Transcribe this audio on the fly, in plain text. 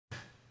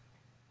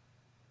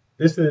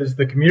This is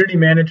the community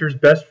manager's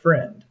best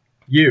friend,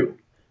 you.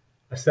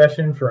 A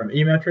session from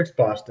eMetrics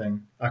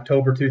Boston,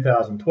 October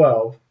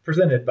 2012,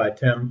 presented by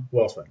Tim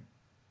Wilson.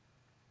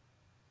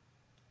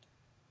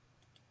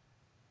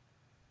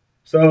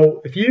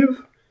 So if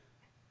you've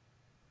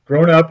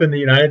grown up in the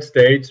United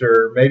States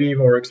or maybe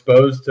even were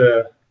exposed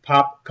to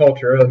pop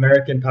culture,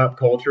 American pop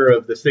culture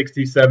of the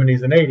 60s,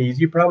 70s, and 80s,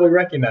 you probably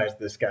recognize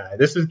this guy.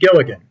 This is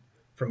Gilligan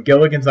from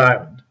Gilligan's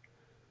Island.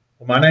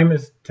 Well, my name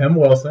is Tim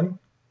Wilson,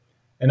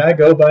 and I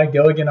go by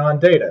Gilligan on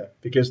Data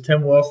because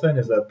Tim Wilson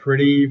is a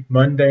pretty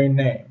mundane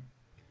name.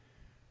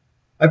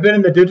 I've been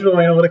in the digital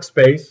analytics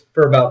space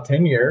for about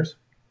 10 years,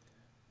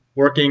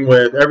 working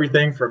with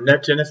everything from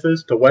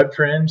NetGenesis to Web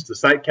Trends to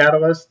Site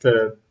Catalyst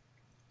to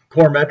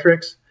Core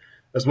Metrics,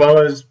 as well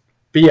as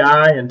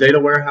BI and data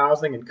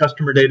warehousing and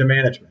customer data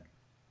management.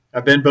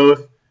 I've been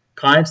both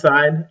client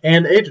side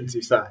and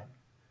agency side.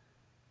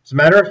 As a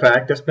matter of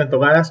fact, I spent the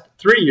last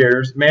 3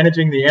 years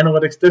managing the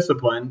analytics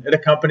discipline at a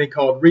company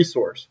called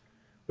Resource,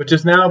 which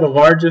is now the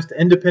largest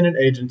independent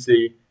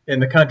agency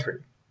in the country.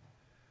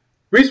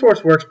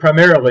 Resource works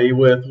primarily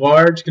with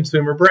large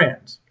consumer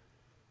brands.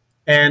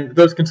 And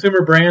those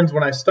consumer brands,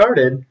 when I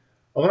started,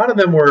 a lot of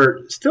them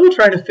were still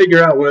trying to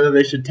figure out whether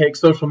they should take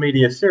social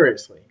media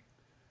seriously.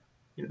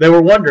 They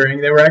were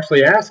wondering, they were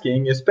actually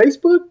asking, is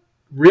Facebook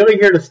really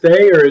here to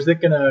stay, or is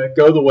it going to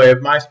go the way of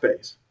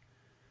MySpace?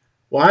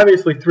 Well,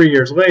 obviously 3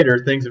 years later,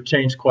 things have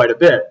changed quite a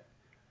bit,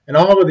 and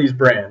all of these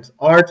brands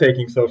are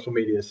taking social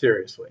media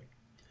seriously.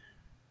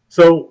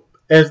 So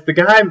as the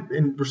guy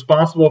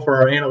responsible for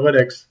our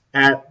analytics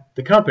at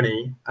the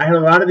company, I had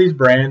a lot of these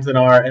brands and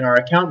our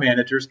account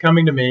managers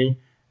coming to me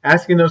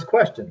asking those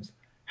questions.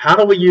 How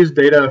do we use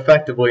data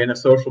effectively in a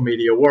social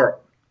media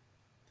world?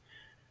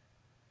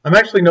 I'm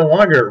actually no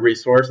longer at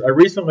Resource. I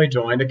recently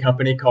joined a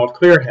company called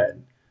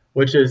Clearhead,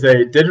 which is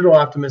a digital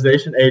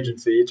optimization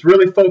agency. It's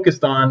really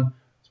focused on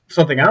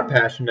something I'm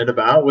passionate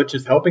about, which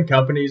is helping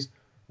companies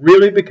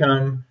really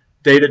become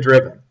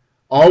data-driven.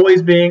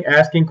 Always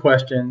asking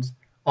questions,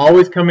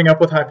 always coming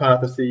up with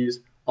hypotheses,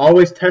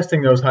 always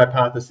testing those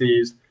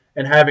hypotheses,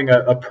 and having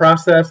a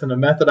process and a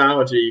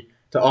methodology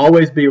to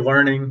always be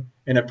learning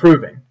and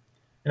improving.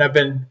 And I've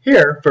been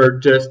here for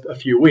just a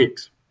few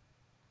weeks.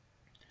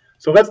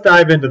 So let's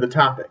dive into the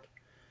topic.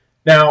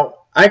 Now,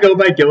 I go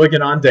by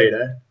Gilligan on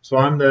Data, so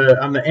I'm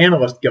the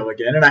analyst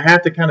Gilligan, and I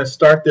have to kind of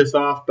start this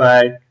off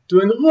by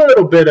doing a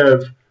little bit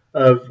of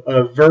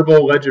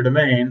verbal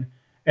legerdemain,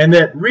 and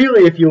that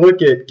really, if you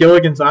look at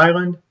Gilligan's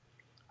Island,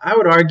 I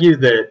would argue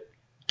that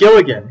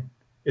Gilligan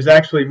is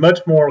actually much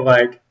more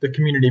like the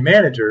community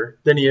manager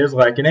than he is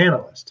like an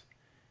analyst.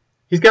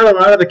 He's got a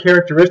lot of the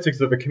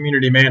characteristics of a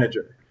community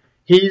manager.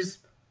 He's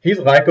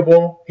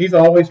likable. He is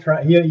always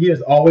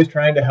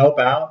trying to help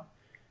out.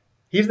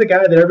 He's the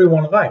guy that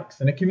everyone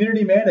likes. And a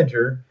community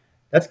manager,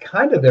 that's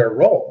kind of their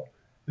role.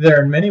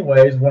 They're in many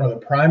ways one of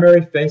the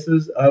primary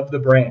faces of the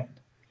brand.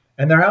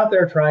 And they're out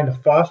there trying to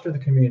foster the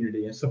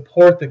community and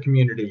support the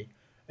community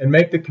and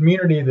make the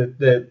community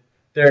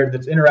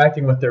that's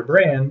interacting with their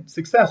brand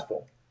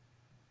successful.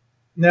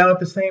 Now, at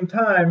the same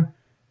time,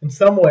 in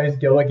some ways,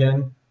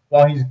 Gilligan,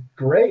 while he's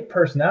great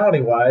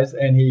personality-wise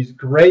and he's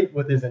great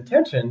with his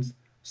intentions,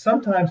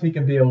 sometimes he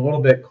can be a little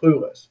bit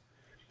clueless.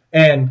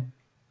 And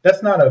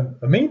that's not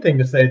a mean thing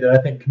to say that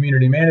I think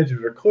community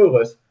managers are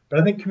clueless, but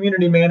I think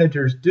community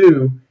managers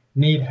do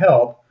need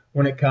help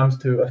when it comes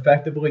to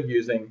effectively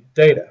using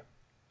data.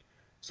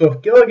 So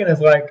if Gilligan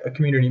is like a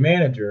community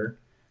manager,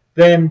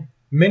 then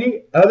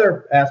many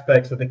other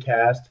aspects of the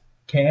cast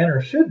can or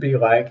should be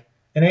like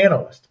an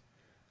analyst.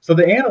 So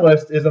the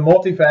analyst is a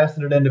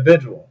multifaceted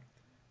individual.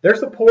 They're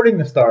supporting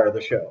the star of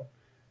the show.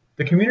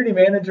 The community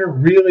manager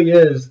really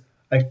is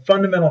a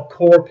fundamental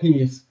core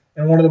piece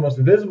and one of the most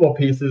visible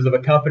pieces of a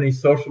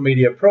company's social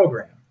media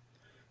program.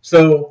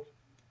 So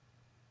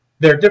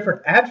there are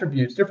different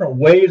attributes, different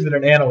ways that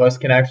an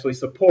analyst can actually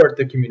support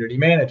the community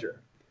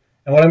manager.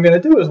 And what I'm going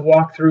to do is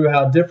walk through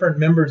how different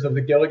members of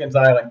the Gilligan's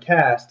Island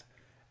cast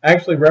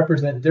actually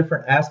represent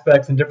different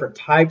aspects and different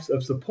types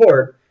of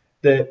support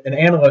that an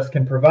analyst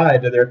can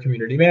provide to their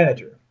community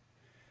manager.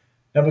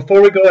 Now,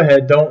 before we go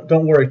ahead,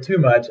 don't worry too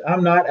much.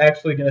 I'm not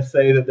actually going to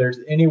say that there's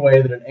any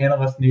way that an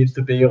analyst needs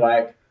to be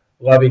like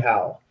Lovey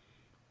Howell.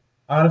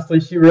 Honestly,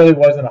 she really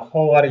wasn't a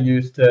whole lot of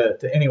use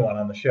to anyone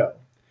on the show.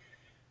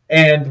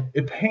 And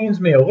it pains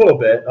me a little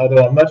bit,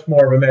 although I'm much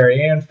more of a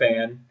Mary Ann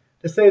fan,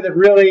 to say that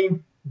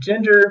really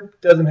Ginger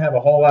doesn't have a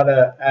whole lot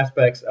of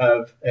aspects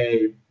of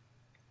an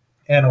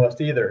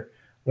analyst either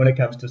when it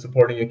comes to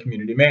supporting a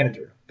community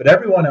manager, but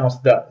everyone else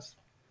does.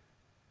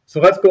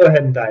 So let's go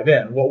ahead and dive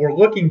in. What we're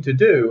looking to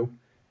do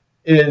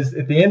is,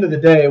 at the end of the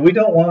day, we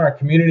don't want our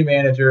community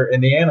manager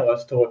and the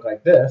analyst to look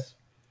like this.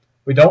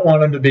 We don't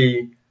want them to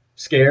be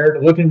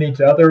scared, looking at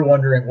each other,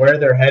 wondering where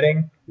they're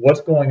heading,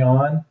 what's going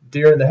on,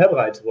 deer in the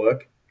headlights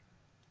look.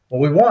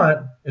 What we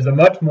want is a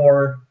much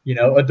more,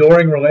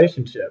 adoring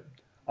relationship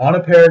on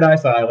a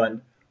paradise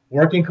island,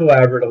 working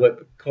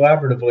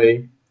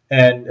collaboratively,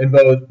 and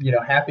both,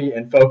 happy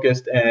and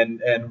focused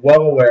and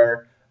well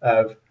aware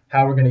of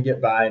how we're going to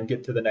get by and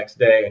get to the next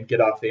day and get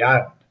off the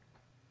island.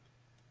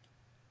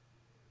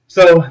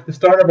 So the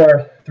start of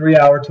our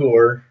 3-hour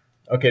tour,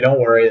 okay,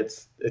 don't worry,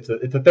 it's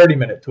a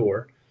 30-minute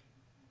tour,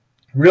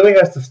 really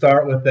has to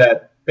start with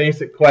that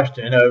basic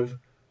question of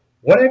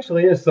what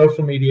actually is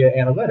social media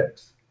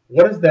analytics?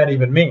 What does that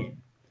even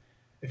mean?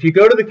 If you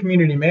go to the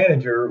community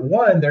manager,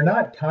 one, they're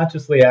not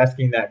consciously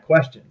asking that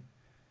question.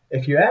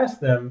 If you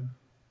ask them,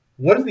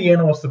 what is the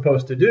analyst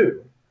supposed to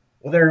do?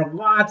 Well, there are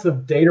lots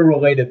of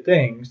data-related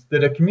things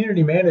that a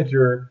community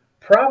manager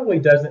probably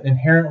doesn't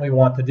inherently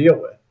want to deal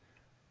with.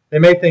 They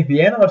may think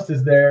the analyst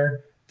is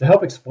there to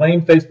help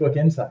explain Facebook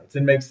Insights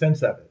and make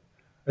sense of it.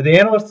 Or the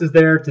analyst is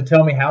there to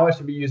tell me how I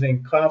should be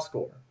using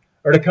CloudScore,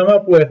 or to come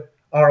up with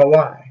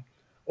ROI,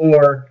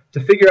 or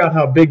to figure out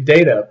how big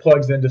data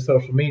plugs into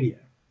social media.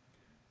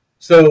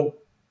 So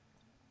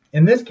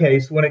in this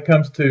case, when it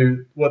comes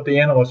to what the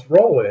analyst's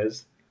role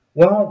is,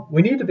 well,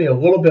 we need to be a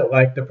little bit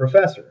like the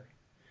professor.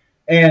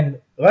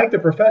 And like the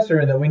professor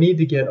in that we need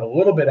to get a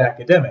little bit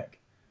academic.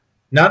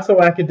 Not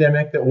so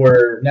academic that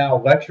we're now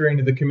lecturing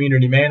to the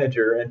community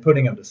manager and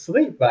putting them to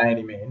sleep by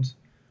any means,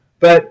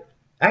 but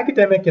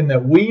academic in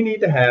that we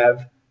need to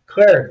have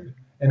clarity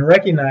and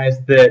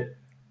recognize that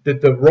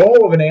the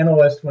role of an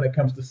analyst when it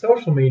comes to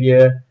social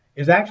media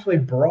is actually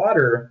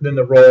broader than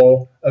the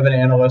role of an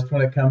analyst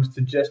when it comes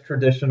to just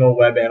traditional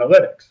web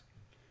analytics.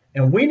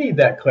 And we need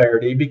that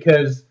clarity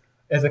because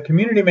as a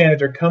community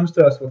manager comes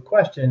to us with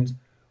questions,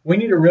 we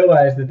need to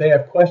realize that they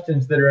have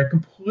questions that are in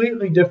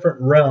completely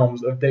different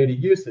realms of data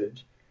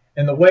usage.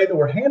 And the way that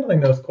we're handling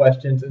those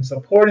questions and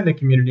supporting the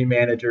community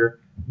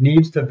manager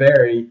needs to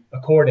vary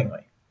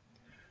accordingly.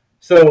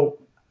 So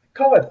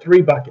call it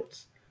 3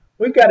 buckets.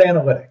 We've got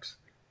analytics.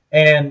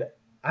 And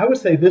I would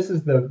say this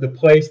is the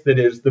place that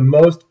is the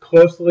most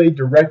closely,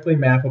 directly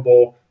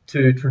mappable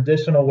to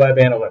traditional web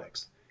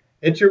analytics.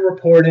 It's your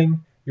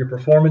reporting, your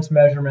performance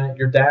measurement,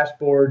 your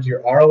dashboards,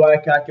 your ROI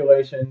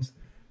calculations.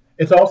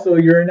 It's also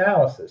your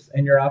analysis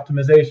and your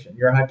optimization,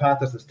 your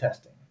hypothesis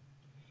testing.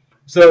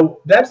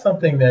 So that's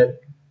something that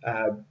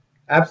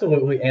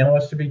absolutely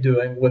analysts should be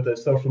doing with a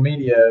social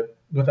media,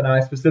 with an eye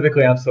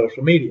specifically on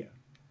social media.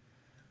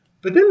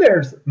 But then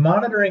there's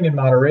monitoring and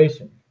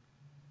moderation.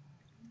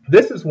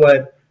 This is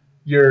what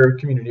your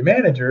community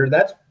manager,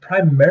 that's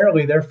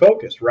primarily their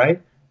focus,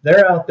 right?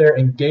 They're out there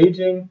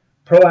engaging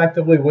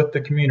proactively with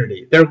the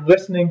community. They're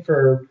listening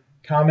for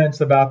comments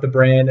about the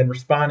brand and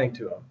responding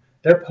to them.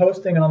 They're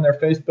posting on their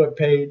Facebook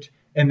page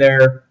and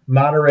they're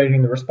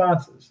moderating the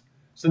responses.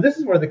 So this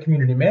is where the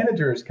community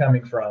manager is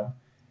coming from.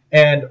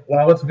 And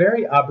while it's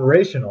very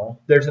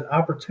operational, there's an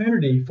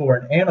opportunity for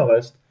an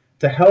analyst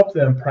to help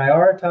them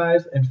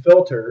prioritize and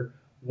filter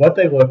what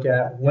they look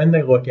at, when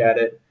they look at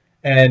it,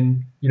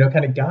 and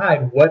kind of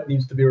guide what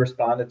needs to be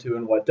responded to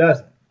and what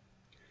doesn't.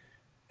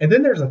 And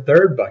then there's a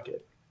third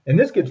bucket, and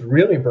this gets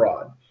really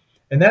broad,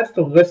 and that's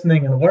the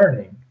listening and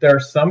learning. There are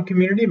some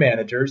community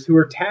managers who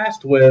are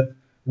tasked with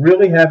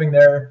really having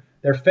their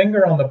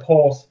finger on the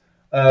pulse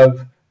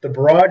of the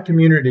broad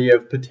community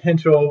of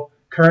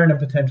current and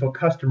potential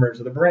customers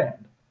of the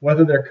brand,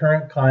 whether they're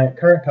current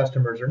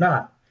customers or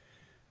not.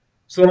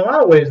 So in a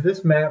lot of ways,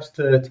 this maps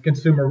to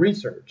consumer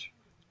research.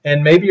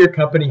 And maybe your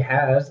company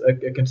has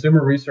a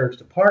consumer research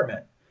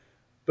department.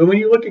 But when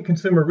you look at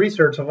consumer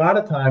research, a lot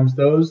of times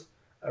those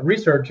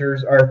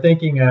researchers are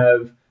thinking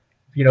of,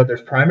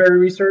 there's primary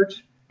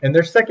research and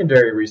there's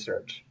secondary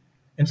research.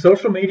 And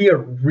social media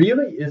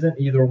really isn't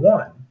either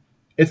one.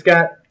 It's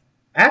got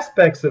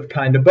aspects of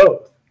kind of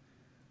both.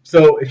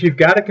 So if you've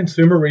got a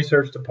consumer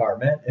research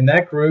department and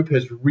that group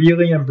has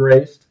really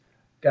embraced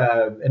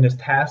and is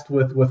tasked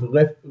with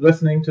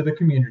listening to the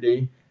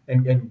community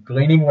and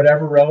gleaning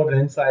whatever relevant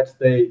insights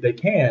they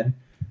can,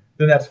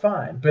 then that's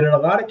fine. But in a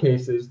lot of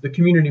cases, the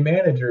community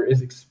manager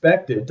is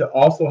expected to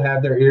also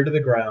have their ear to the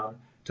ground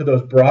to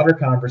those broader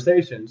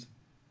conversations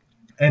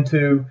and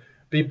to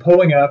be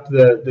pulling up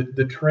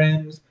the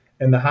trends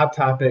and the hot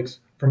topics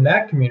from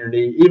that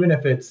community, even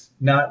if it's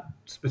not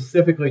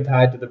specifically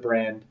tied to the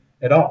brand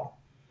at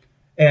all.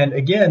 And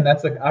again,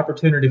 that's an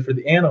opportunity for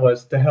the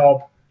analyst to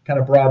help kind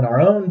of broaden our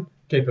own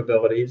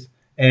capabilities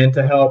and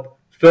to help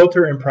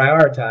filter and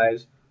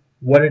prioritize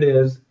what it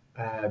is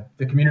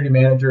the community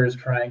manager is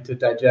trying to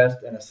digest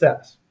and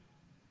assess.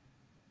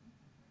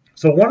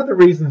 So one of the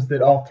reasons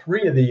that all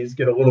 3 of these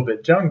get a little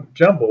bit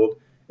jumbled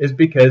is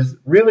because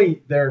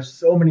really there are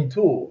so many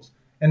tools,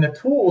 and the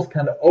tools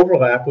kind of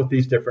overlap with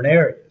these different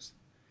areas.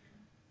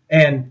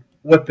 And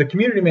what the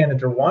community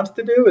manager wants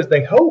to do is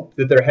they hope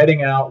that they're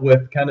heading out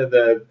with kind of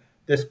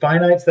this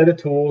finite set of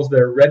tools.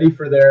 They're ready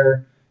for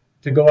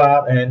to go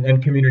out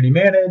and community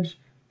manage.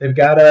 They've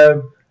got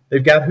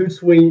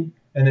Hootsuite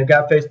and they've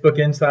got Facebook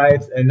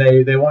Insights, and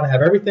they want to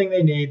have everything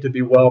they need to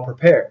be well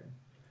prepared.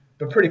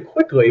 But pretty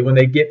quickly, when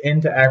they get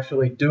into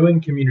actually doing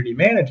community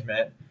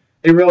management,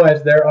 they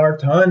realize there are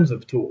tons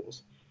of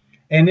tools.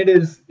 And it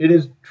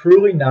is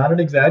truly not an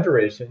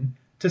exaggeration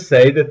to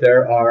say that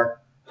there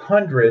are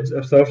hundreds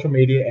of social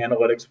media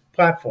analytics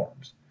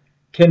platforms.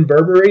 Ken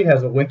Burberry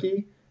has a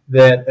wiki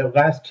that at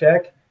last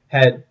check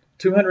had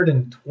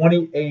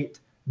 228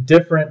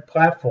 different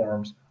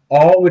platforms,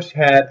 all which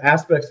had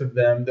aspects of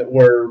them that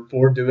were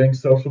for doing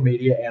social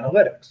media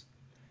analytics.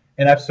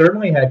 And I've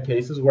certainly had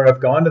cases where I've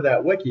gone to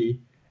that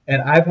wiki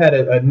and I've had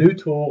a new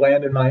tool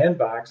land in my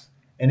inbox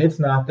and it's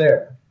not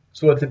there.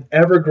 So it's an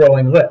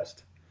ever-growing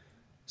list.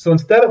 So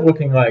instead of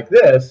looking like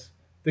this,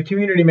 the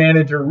community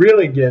manager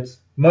really gets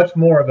much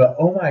more of a,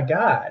 oh my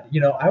God,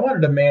 I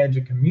wanted to manage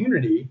a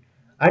community.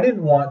 I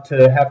didn't want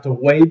to have to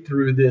wade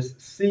through this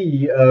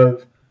sea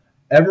of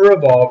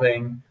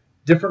ever-evolving,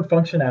 different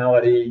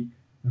functionality,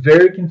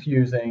 very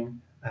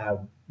confusing,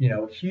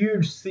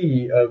 huge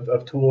sea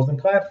of tools and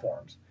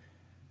platforms.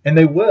 And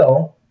they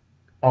will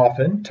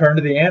often turn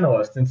to the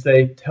analyst and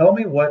say, tell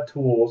me what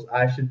tools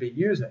I should be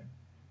using.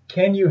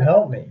 Can you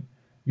help me?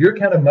 You're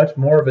kind of much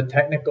more of a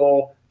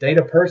technical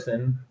data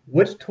person.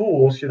 Which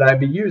tools should I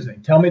be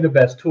using? Tell me the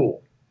best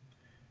tool.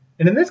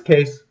 And in this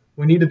case,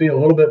 we need to be a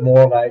little bit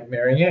more like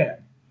Mary Ann.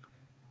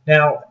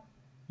 Now,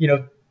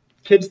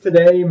 kids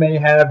today may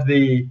have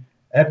the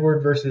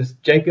Edward versus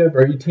Jacob.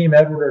 Are you Team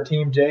Edward or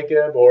Team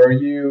Jacob? Or are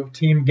you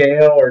Team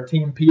Gail or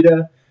Team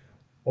PETA?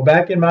 Well,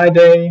 back in my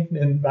day,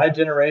 in my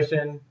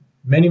generation,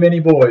 many, many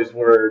boys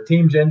were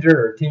Team Ginger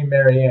or Team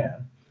Mary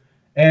Ann.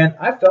 And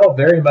I felt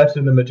very much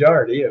in the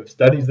majority of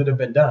studies that have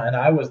been done.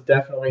 I was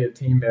definitely a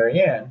Team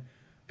Mary Ann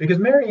because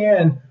Mary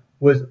Ann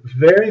was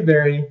very,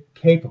 very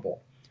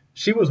capable.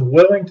 She was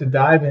willing to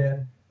dive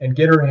in and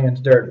get her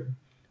hands dirty.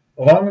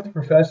 Along with the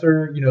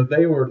professor,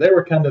 they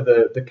were kind of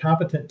the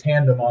competent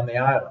tandem on the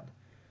island.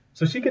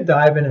 So she could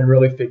dive in and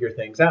really figure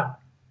things out.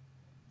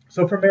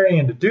 So for Mary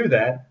Ann to do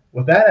that,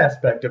 with that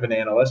aspect of an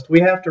analyst,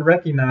 we have to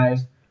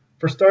recognize,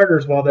 for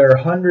starters, while there are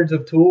hundreds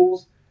of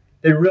tools,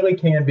 they really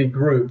can be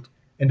grouped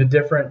into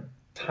different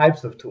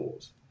types of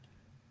tools.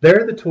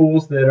 They're the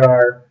tools that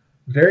are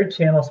very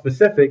channel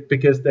specific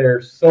because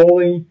they're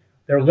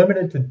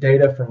limited to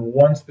data from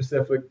one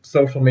specific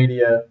social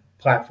media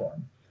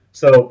platform.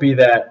 So be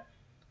that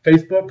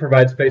Facebook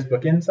provides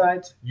Facebook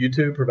Insights,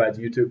 YouTube provides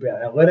YouTube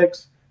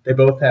Analytics. They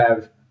both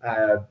have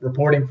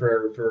reporting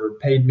for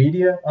paid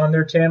media on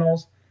their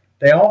channels.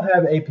 They all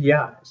have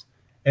APIs,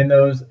 and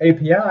those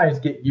APIs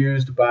get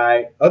used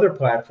by other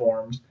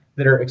platforms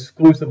that are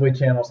exclusively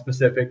channel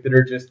specific, that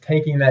are just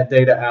taking that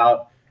data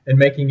out and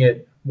making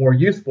it more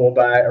useful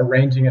by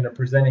arranging it and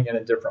presenting it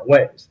in different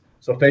ways.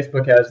 So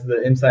Facebook has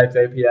the Insights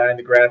API and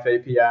the Graph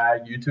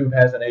API. YouTube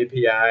has an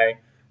API.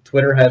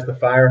 Twitter has the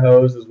Fire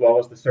Hose as well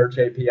as the Search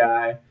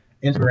API.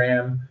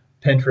 Instagram,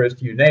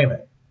 Pinterest, you name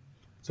it.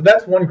 So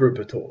that's one group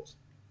of tools.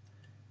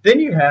 Then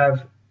you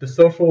have the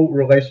social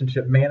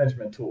relationship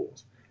management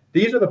tools.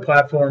 These are the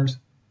platforms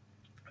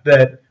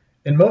that,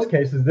 in most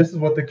cases, this is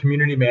what the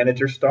community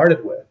manager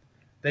started with.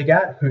 They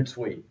got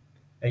Hootsuite.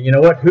 And you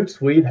know what?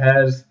 Hootsuite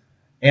has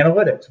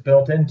analytics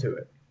built into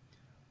it.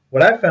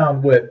 What I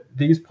found with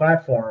these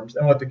platforms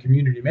and what the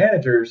community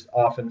managers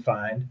often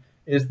find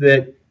is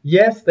that,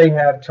 yes, they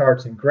have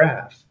charts and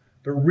graphs,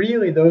 but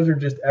really those are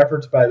just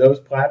efforts by those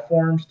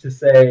platforms to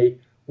say,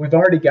 we've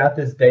already got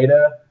this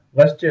data,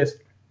 let's just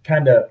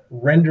kind of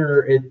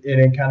render it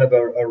in kind of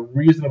a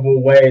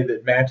reasonable way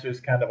that matches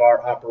kind of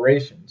our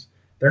operations.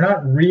 They're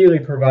not really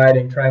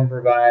trying to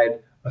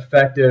provide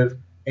effective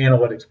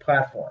analytics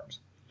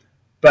platforms.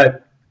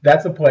 But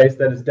that's a place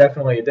that is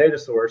definitely a data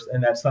source,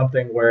 and that's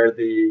something where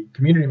the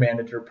community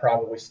manager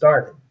probably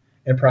started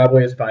and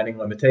probably is finding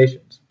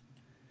limitations.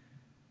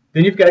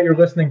 Then you've got your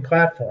listening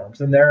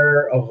platforms, and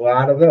there are a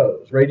lot of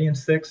those.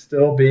 Radian6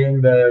 still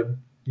being the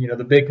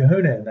big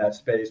kahuna in that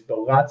space, but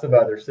lots of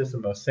others,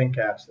 Sysomos,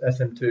 Syncaps,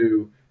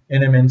 SM2,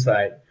 NM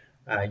Insight,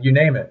 you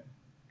name it.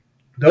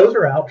 Those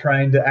are out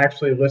trying to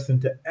actually listen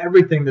to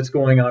everything that's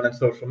going on in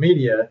social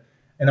media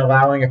and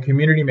allowing a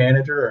community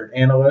manager or an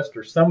analyst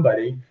or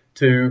somebody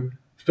to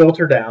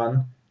filter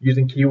down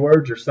using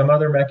keywords or some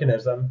other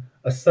mechanism,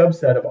 a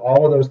subset of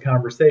all of those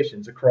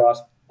conversations across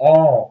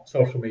all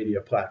social media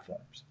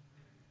platforms.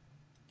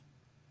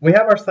 We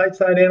have our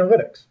site-side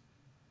analytics.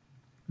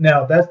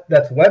 Now,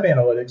 that's web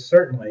analytics,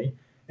 certainly,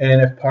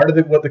 and if part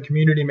of what the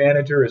community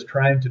manager is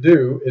trying to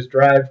do is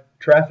drive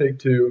traffic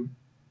to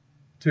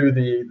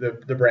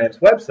the brand's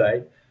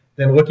website,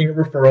 then looking at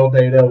referral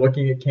data,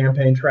 looking at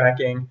campaign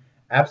tracking,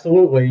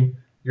 absolutely,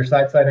 your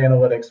site-side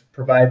analytics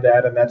provide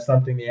that, and that's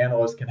something the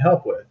analyst can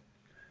help with.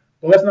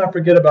 But let's not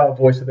forget about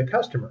voice of the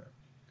customer.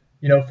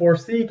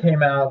 4C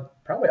came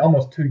out probably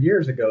almost 2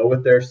 years ago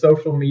with their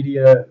social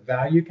media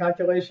value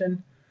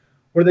calculation,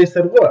 where they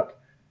said, look,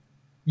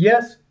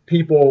 yes,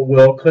 people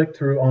will click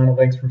through on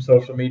links from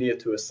social media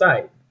to a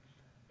site,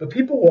 but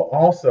people will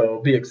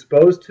also be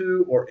exposed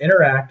to or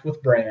interact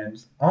with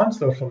brands on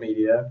social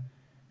media,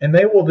 and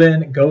they will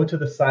then go to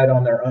the site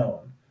on their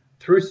own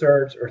through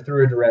search or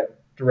through a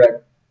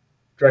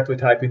directly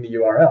typing the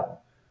URL.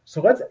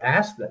 So let's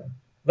ask them.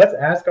 Let's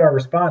ask our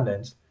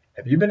respondents,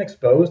 have you been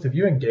exposed? Have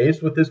you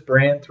engaged with this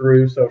brand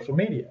through social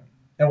media?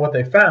 And what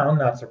they found,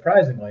 not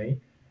surprisingly,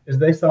 is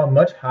they saw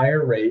much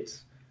higher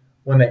rates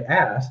when they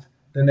asked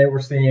than they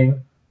were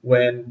seeing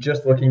when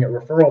just looking at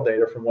referral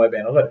data from web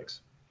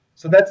analytics.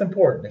 So that's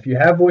important. If you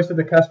have voice of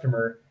the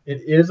customer,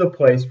 it is a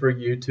place for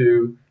you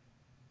to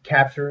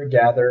capture,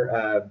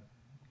 gather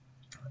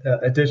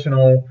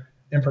additional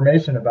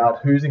information about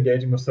who's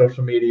engaging with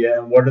social media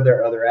and what are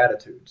their other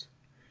attitudes.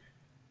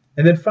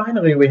 And then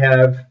finally, we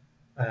have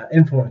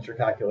influencer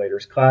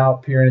calculators,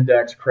 clout, peer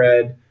index,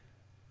 cred,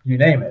 you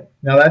name it.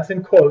 Now that's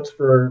in quotes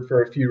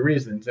for a few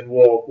reasons, and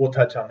we'll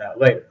touch on that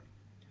later.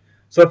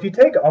 So if you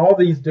take all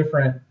these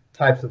different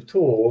types of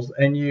tools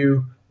and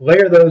you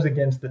layer those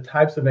against the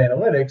types of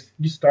analytics,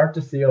 you start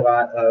to see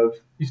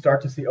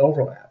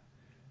overlap.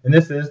 And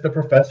this is the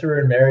professor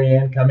and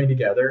Marianne coming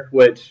together,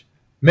 which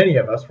many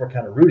of us were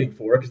kind of rooting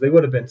for because they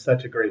would have been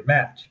such a great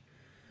match.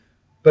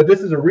 But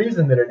this is a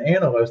reason that an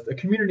analyst, a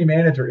community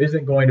manager,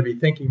 isn't going to be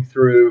thinking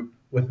through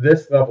with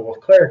this level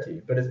of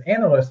clarity. But as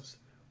analysts,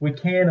 we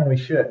can and we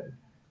should.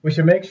 We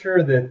should make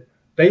sure that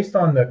based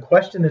on the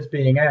question that's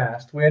being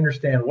asked, we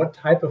understand what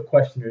type of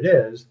question it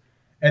is,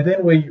 and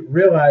then we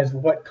realize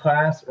what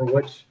class or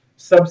which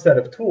subset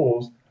of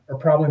tools are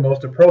probably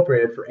most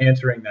appropriate for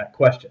answering that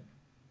question.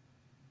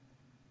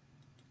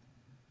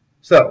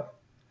 So,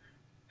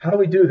 how do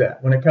we do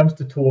that when it comes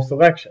to tool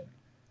selection?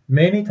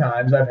 Many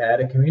times I've had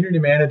a community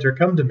manager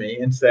come to me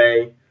and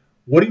say,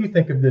 what do you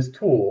think of this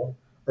tool,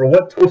 or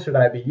what tool should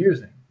I be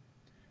using?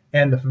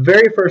 And the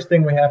very first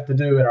thing we have to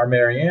do in our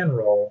Marianne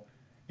role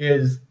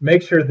is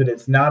make sure that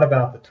it's not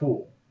about the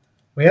tool.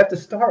 We have to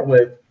start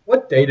with,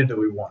 what data do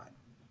we want?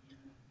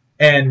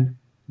 And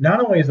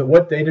not only is it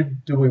what data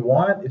do we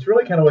want, it's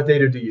really kind of what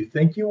data do you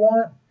think you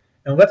want?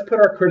 And let's put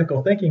our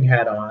critical thinking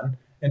hat on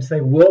and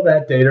say, will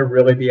that data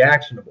really be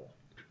actionable?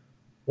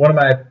 One of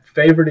my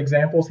favorite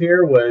examples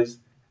here was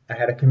I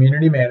had a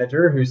community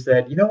manager who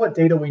said, you know what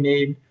data we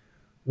need?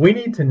 We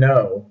need to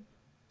know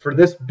for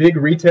this big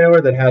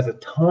retailer that has a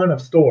ton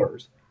of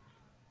stores,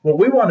 what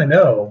we want to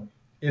know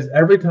is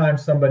every time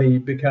somebody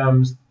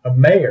becomes a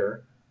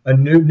mayor,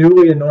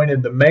 newly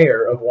anointed the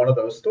mayor of one of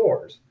those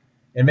stores.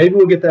 And maybe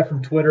we'll get that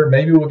from Twitter,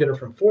 maybe we'll get it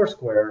from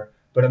Foursquare,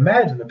 but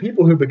imagine the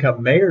people who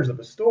become mayors of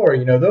a store,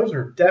 those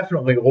are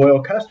definitely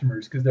loyal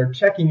customers because they're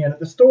checking in at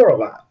the store a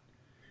lot.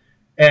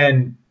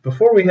 And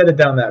before we headed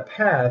down that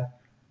path,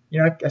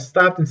 I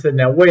stopped and said,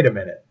 now wait a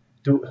minute,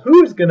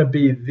 who is going to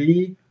be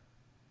the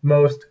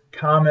most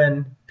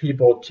common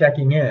people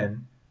checking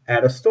in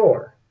at a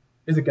store?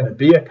 Is it going to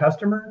be a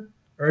customer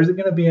or is it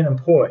going to be an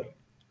employee?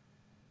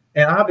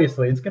 And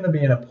obviously it's going to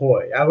be an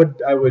employee. I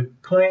would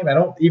claim, I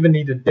don't even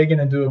need to dig in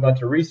and do a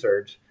bunch of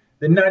research,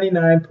 that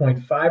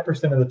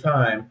 99.5% of the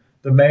time,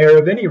 the mayor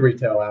of any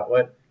retail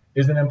outlet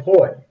is an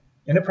employee.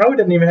 And it probably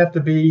doesn't even have to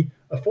be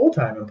a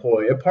full-time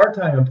employee. A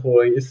part-time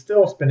employee is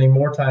still spending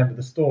more time at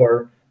the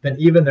store than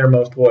even their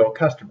most loyal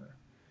customer.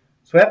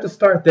 So we have to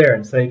start there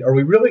and say, are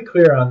we really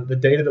clear on the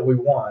data that we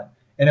want?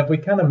 And if we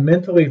kind of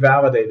mentally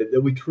validated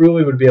that we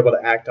truly would be able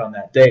to act on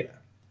that data.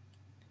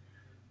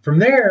 From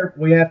there,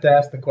 we have to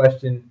ask the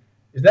question,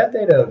 is that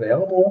data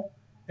available?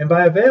 And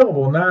by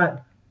available,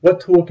 not what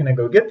tool can I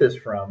go get this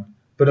from,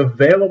 but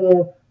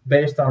available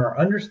based on our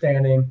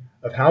understanding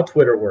of how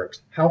Twitter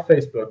works, how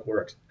Facebook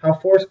works, how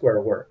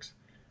Foursquare works.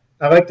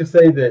 I like to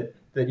say that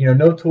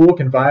no tool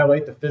can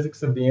violate the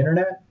physics of the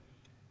internet.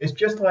 It's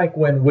just like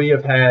when we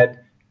have had,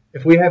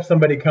 if we have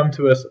somebody come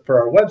to us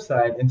for our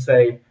website and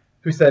say,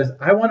 who says,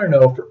 I want to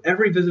know for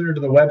every visitor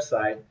to the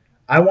website,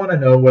 I want to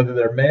know whether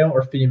they're male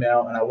or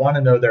female, and I want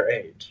to know their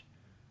age.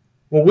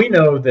 Well, we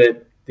know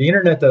that the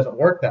internet doesn't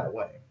work that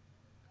way.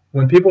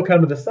 When people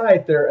come to the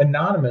site, they're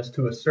anonymous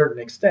to a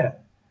certain extent.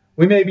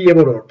 We may be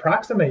able to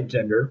approximate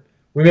gender,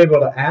 we may be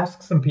able to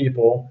ask some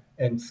people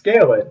and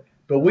scale it,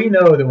 but we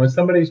know that when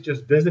somebody's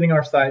just visiting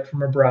our site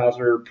from a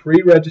browser,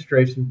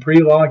 pre-registration,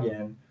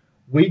 pre-login,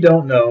 we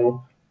don't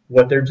know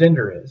what their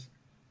gender is.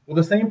 Well,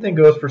 the same thing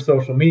goes for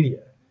social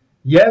media.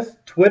 Yes,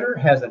 Twitter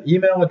has an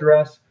email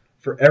address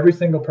for every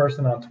single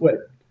person on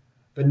Twitter,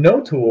 but no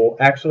tool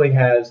actually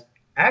has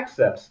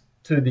access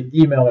to the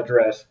email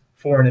address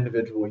for an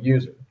individual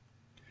user.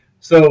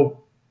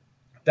 So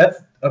that's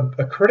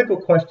a critical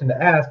question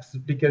to ask,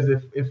 because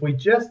if we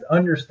just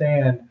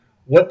understand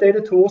what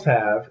data tools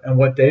have and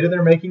what data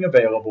they're making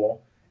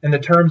available and the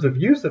terms of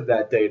use of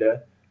that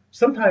data,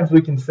 sometimes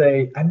we can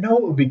say, I know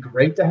it would be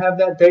great to have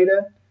that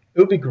data. It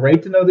would be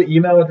great to know the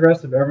email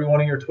address of every one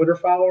of your Twitter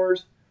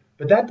followers,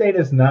 but that data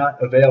is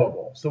not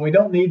available. So we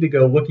don't need to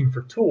go looking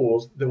for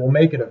tools that will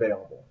make it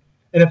available.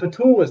 And if a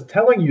tool is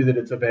telling you that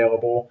it's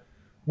available,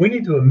 we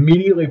need to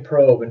immediately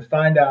probe and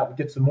find out and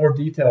get some more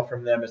detail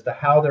from them as to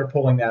how they're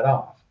pulling that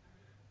off.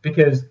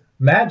 Because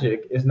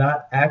magic is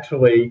not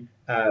actually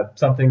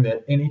something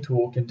that any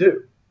tool can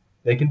do.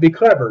 They can be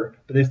clever,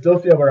 but they still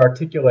feel to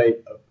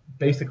articulate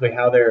basically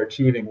how they're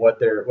achieving what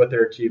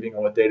they're achieving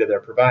and what data they're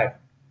providing.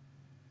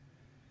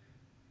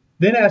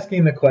 Then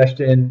asking the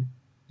question,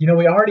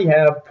 we already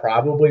have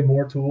probably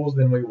more tools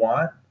than we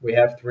want. We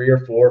have 3 or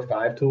 4 or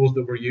 5 tools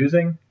that we're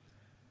using.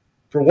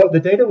 For what the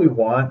data we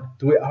want,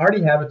 do we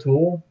already have a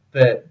tool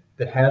that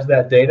has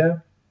that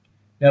data?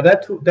 Now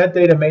that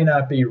data may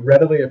not be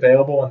readily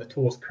available on the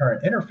tool's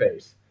current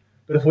interface,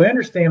 but if we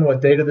understand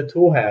what data the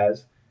tool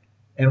has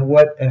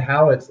and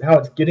how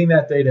it's getting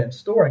that data and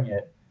storing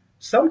it,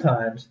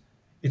 sometimes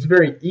it's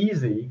very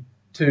easy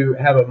to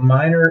have a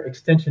minor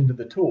extension to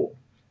the tool.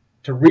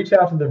 to reach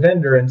out to the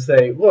vendor and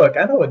say, look,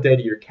 I know what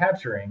data you're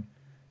capturing.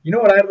 You know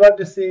what I'd love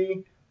to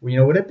see?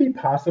 Well, would it be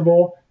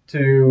possible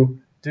to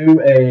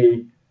do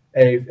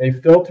a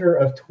filter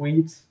of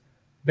tweets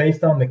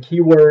based on the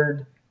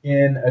keyword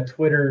in a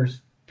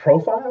Twitter's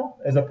profile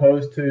as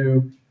opposed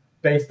to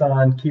based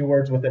on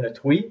keywords within a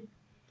tweet?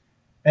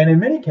 And in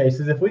many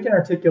cases, if we can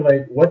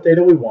articulate what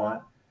data we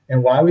want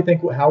and why we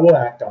think how we'll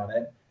act on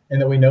it, and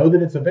that we know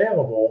that it's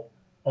available,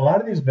 a lot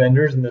of these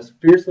vendors in this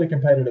fiercely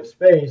competitive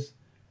space,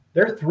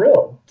 they're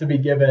thrilled to be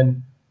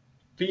given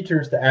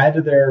features to add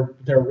to their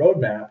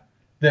roadmap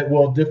that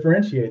will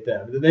differentiate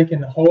them, that they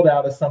can hold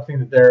out as something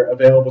that they're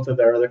available to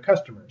their other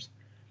customers.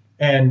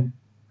 And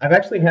I've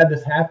actually had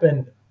this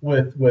happen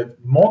with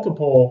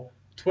multiple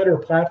Twitter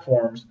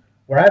platforms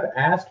where I've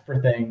asked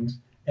for things,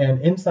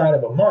 and inside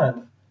of a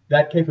month,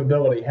 that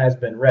capability has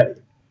been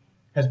ready,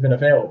 has been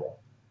available.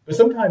 But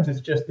sometimes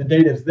it's just the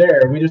data's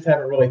there. We just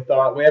haven't really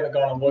thought, we haven't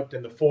gone and looked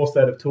in the full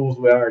set of tools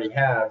we already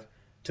have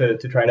to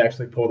try to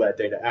actually pull that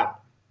data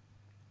out.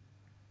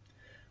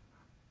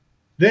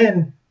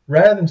 Then,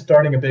 rather than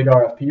starting a big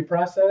RFP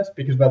process,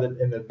 because by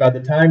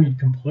the time you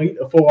complete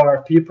a full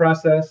RFP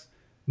process,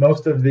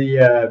 most of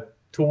the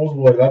tools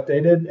will have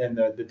updated and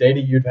the data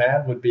you've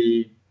had would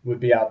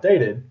be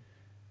outdated.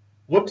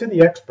 Look to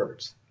the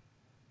experts.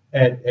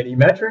 At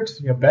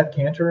eMetrics, Beth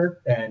Cantor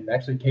and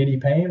actually Katie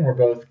Payne were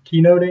both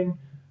keynoting,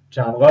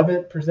 John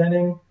Lovett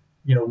presenting,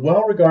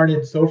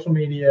 well-regarded social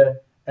media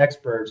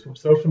experts,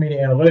 social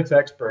media analytics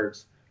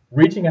experts,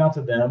 reaching out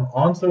to them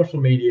on social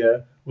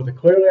media with a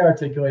clearly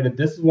articulated,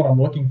 this is what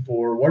I'm looking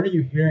for, what are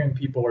you hearing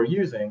people are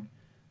using?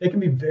 They can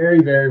be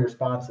very, very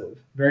responsive,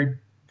 very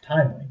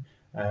timely.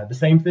 The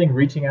same thing,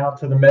 reaching out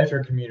to the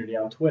Measure community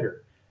on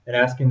Twitter and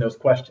asking those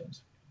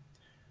questions.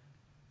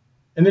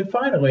 And then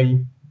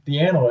finally, the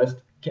analyst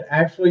can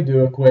actually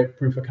do a quick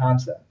proof of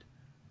concept.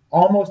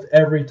 Almost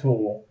every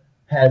tool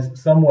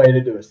has some way to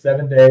do a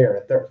 7-day or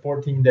a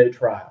 14-day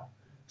trial.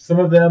 Some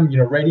of them,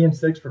 Radian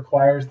 6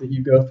 requires that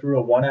you go through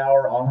a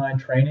 1-hour online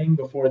training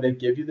before they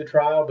give you the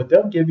trial, but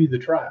they'll give you the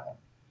trial.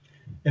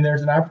 And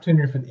there's an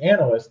opportunity for the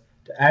analyst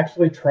to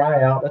actually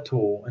try out a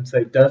tool and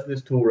say, does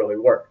this tool really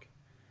work?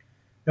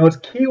 Now, what's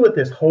key with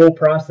this whole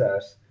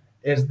process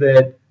is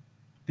that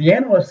the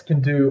analysts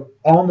can do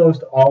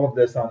almost all of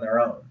this on their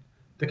own.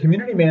 The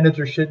community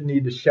manager shouldn't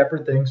need to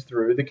shepherd things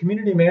through. The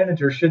community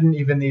manager shouldn't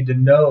even need to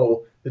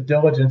know the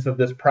diligence of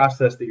this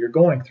process that you're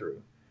going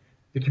through.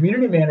 The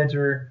community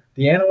manager,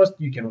 the analyst,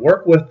 you can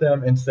work with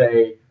them and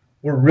say,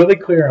 we're really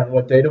clear on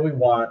what data we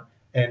want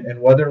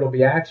and whether it'll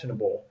be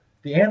actionable.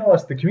 The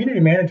analyst, the community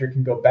manager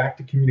can go back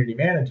to community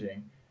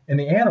managing, and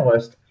the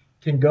analyst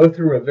can go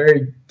through a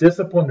very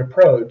disciplined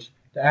approach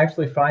to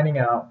actually finding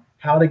out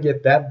how to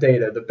get that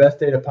data, the best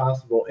data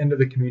possible, into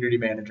the community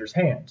manager's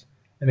hands.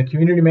 And the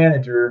community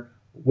manager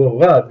will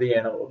loves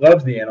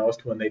the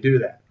analyst when they do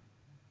that.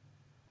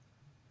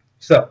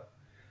 So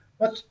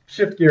let's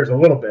shift gears a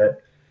little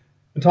bit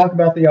and talk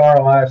about the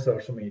ROI of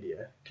social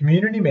media.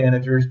 Community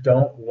managers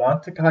don't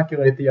want to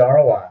calculate the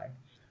ROI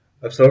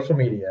of social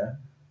media,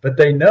 but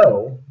they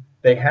know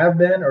they have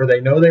been, or they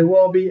know they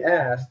will be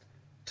asked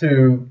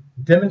to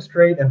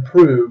demonstrate and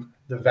prove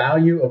the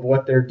value of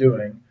what they're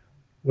doing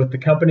with the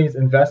company's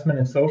investment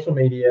in social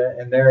media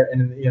and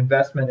the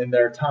investment in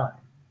their time.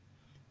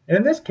 And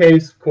in this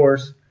case, of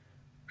course,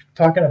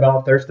 talking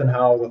about Thurston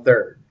Howell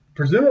III.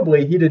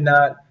 Presumably, he did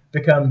not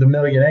become the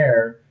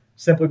millionaire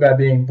simply by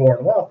being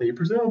born wealthy.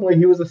 Presumably,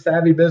 he was a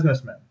savvy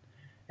businessman,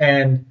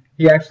 and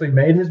he actually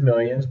made his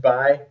millions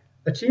by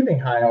achieving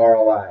high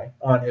ROI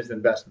on his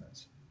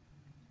investments.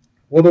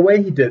 Well, the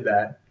way he did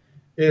that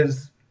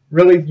is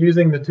really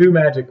using the two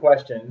magic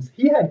questions.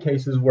 He had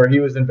cases where he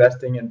was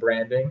investing in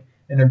branding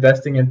and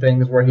investing in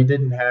things where he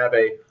didn't have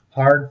a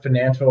hard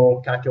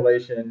financial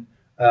calculation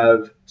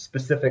of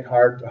specific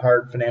hard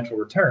financial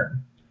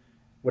return.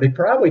 What he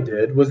probably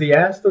did was he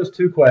asked those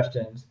two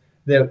questions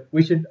that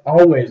we should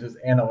always, as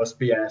analysts,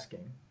 be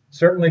asking,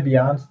 certainly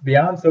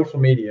beyond social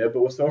media,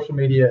 but with social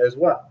media as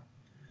well.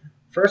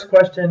 First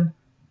question,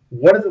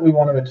 what is it we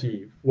want to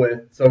achieve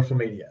with social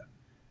media?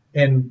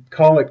 And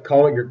call it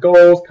your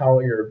goals, call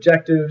it your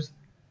objectives.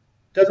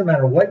 Doesn't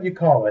matter what you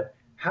call it.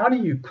 How do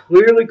you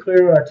clearly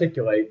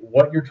articulate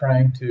what you're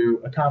trying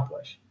to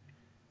accomplish?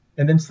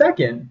 And then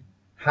second,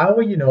 how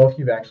will you know if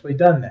you've actually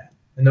done that?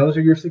 And those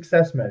are your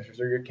success measures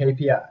or your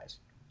KPIs.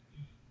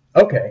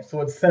 Okay,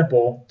 so it's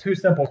simple, two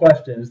simple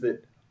questions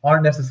that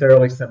aren't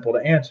necessarily simple to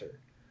answer.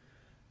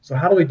 So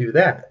how do we do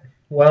that?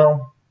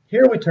 Well,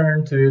 here we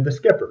turn to the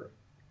skipper.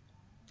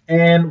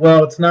 And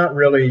well, it's not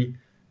really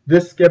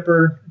this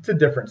skipper, it's a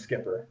different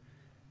skipper.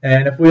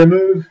 And if we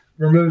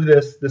remove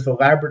this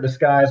elaborate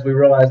disguise, we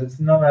realize it's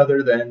none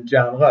other than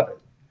John Lovett.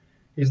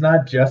 He's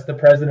not just the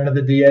president of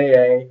the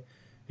DAA.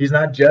 He's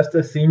not just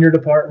a senior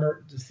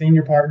partner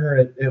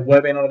at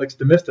Web Analytics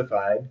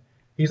Demystified.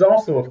 He's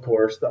also, of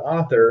course, the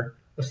author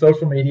of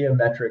Social Media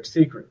Metrics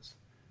Secrets.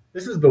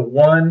 This is the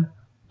one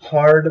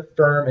hard,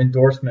 firm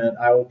endorsement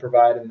I will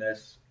provide in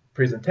this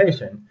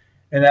presentation,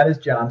 and that is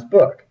John's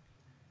book.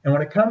 And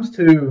when it comes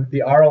to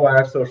the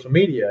ROI of social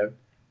media,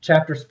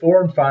 chapters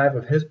 4 and 5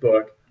 of his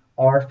book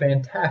are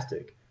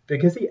fantastic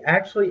because he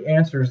actually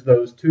answers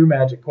those two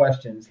magic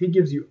questions. He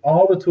gives you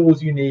all the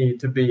tools you need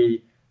to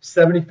be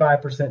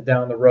 75%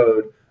 down the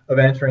road of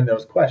answering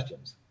those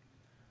questions.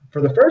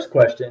 For the first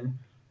question,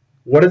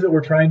 what is it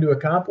we're trying to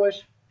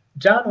accomplish?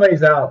 John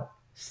lays out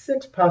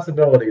 6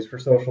 possibilities for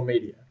social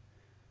media.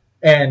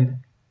 And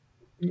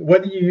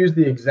whether you use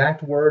the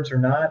exact words or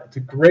not, it's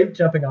a great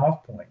jumping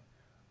off point.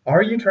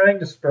 Are you trying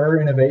to spur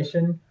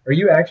innovation? Are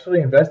you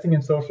actually investing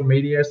in social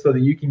media so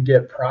that you can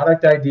get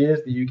product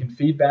ideas that you can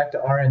feed back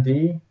to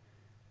R&D?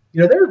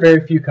 There are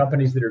very few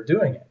companies that are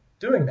doing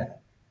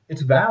that.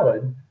 It's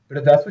valid, but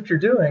if that's what you're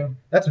doing,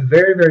 that's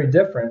very, very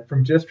different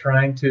from just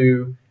trying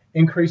to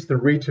increase the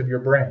reach of your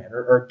brand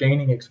or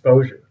gaining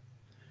exposure.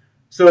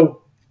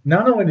 So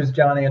not only does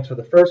John answer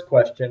the first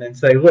question and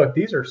say, look,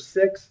 these are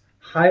 6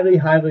 highly,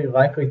 highly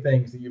likely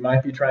things that you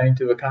might be trying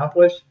to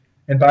accomplish.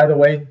 And by the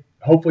way,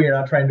 hopefully you're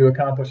not trying to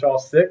accomplish all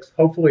 6.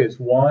 Hopefully it's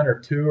 1 or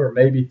 2 or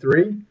maybe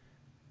 3.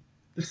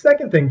 The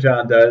second thing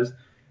John does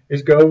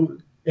is go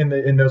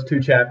in those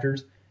 2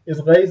 chapters is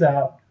lays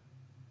out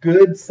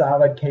good,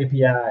 solid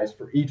KPIs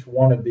for each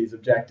one of these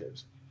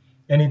objectives.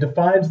 And he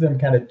defines them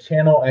kind of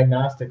channel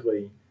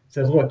agnostically.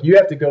 Says, look, you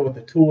have to go with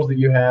the tools that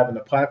you have and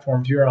the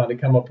platforms you're on to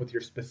come up with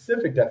your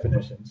specific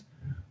definitions.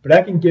 But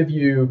I can give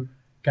you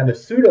kind of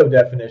pseudo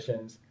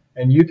definitions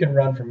and you can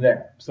run from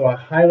there. So I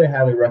highly,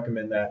 highly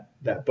recommend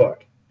that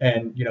book.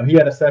 And he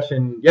had a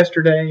session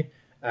yesterday.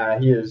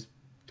 He has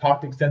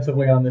talked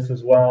extensively on this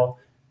as well.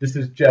 This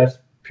is just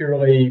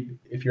purely,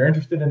 if you're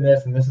interested in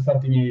this and this is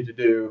something you need to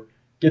do,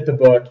 get the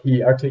book.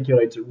 He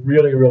articulates it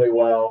really, really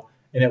well.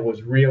 And it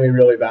was really,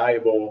 really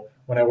valuable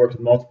when I worked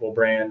with multiple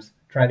brands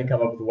trying to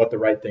come up with what the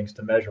right things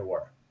to measure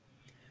were.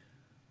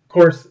 Of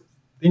course,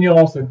 then you'll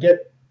also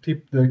get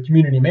the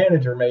community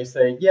manager may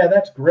say, yeah,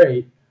 that's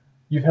great.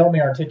 You've helped me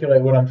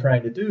articulate what I'm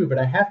trying to do, but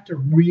I have to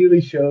really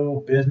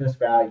show business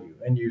value.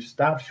 And you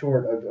stop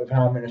short of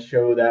how I'm going to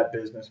show that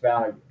business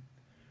value.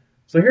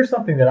 So here's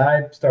something that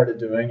I started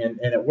doing, and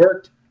it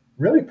worked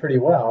really pretty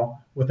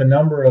well with a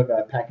number of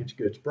packaged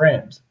goods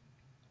brands.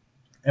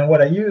 And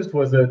what I used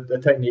was a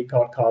technique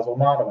called causal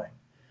modeling.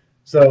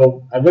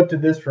 So I looked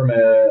at this from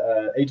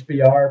a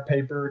HBR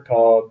paper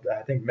called,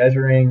 I think,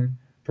 Measuring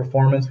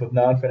Performance with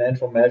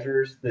Non-Financial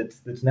Measures.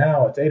 That's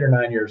now, it's 8 or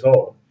 9 years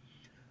old.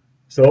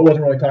 So it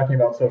wasn't really talking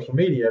about social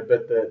media,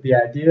 but the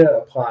idea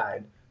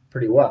applied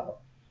pretty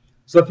well.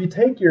 So if you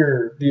take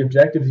the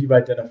objectives you've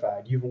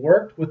identified, you've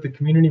worked with the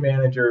community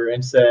manager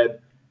and said,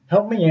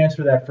 help me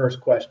answer that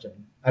first question.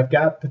 I've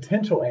got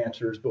potential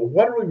answers, but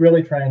what are we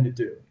really trying to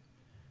do?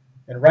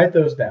 And write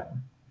those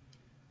down.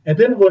 And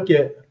then look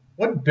at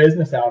what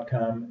business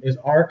outcome is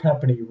our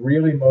company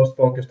really most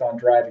focused on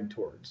driving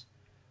towards.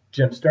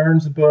 Jim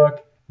Stern's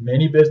book,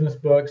 many business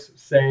books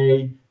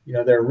say,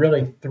 there are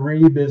really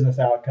 3 business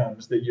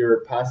outcomes that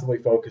you're possibly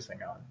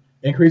focusing on.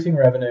 Increasing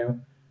revenue,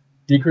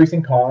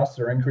 decreasing costs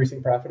or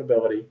increasing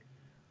profitability,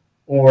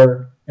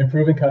 or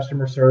improving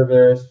customer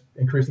service,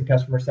 increasing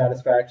customer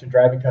satisfaction,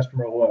 driving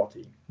customer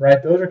loyalty,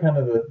 right? Those are kind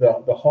of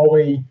the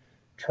holy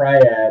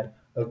triad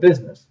of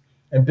business.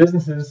 And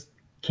businesses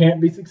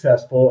can't be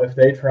successful if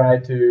they try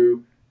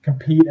to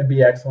compete and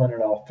be excellent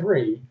at all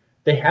 3.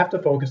 They have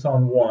to focus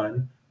on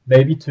 1,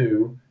 maybe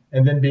 2,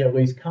 and then be at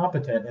least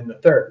competent in the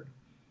 3rd.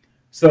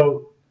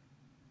 So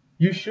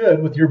you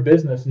should, with your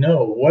business,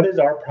 know what is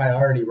our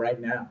priority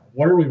right now?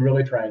 What are we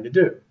really trying to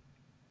do?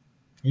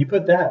 You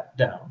put that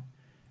down.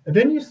 And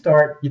then you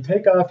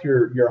take off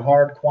your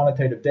hard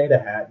quantitative data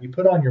hat, you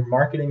put on your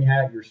marketing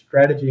hat, your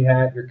strategy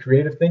hat, your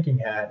creative thinking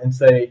hat, and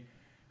say,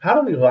 how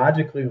do we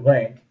logically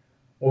link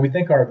what we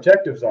think our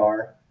objectives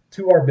are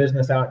to our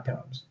business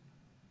outcomes?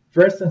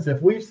 For instance,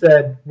 if we've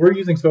said we're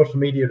using social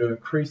media to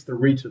increase the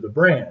reach of the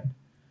brand,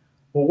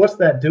 well, what's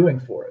that doing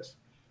for us?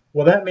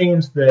 Well, that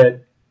means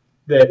that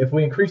if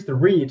we increase the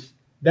reach,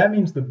 that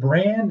means the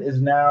brand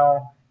is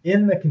now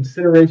in the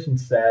consideration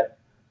set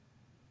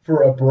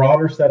for a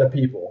broader set of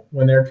people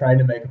when they're trying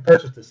to make a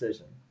purchase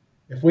decision.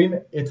 If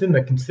it's in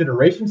the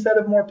consideration set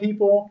of more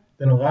people,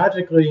 then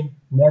logically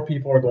more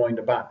people are going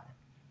to buy.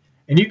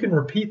 And you can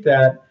repeat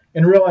that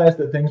and realize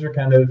that things are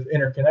kind of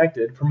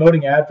interconnected.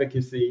 Promoting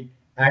advocacy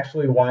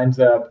actually winds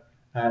up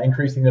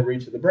increasing the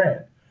reach of the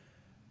brand.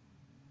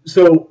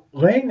 So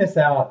laying this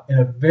out in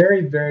a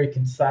very, very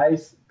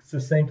concise,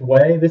 succinct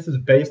way, this is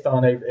based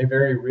on a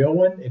very real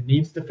one. It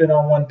needs to fit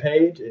on one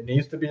page. It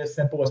needs to be as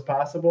simple as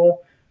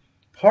possible.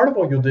 Part of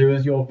what you'll do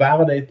is you'll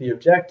validate the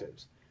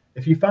objectives.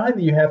 If you find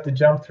that you have to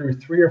jump through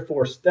 3 or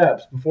 4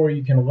 steps before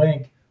you can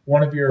link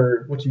what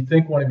you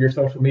think one of your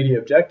social media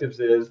objectives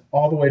is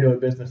all the way to a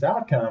business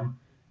outcome,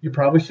 you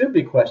probably should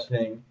be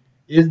questioning,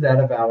 is that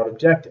a valid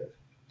objective?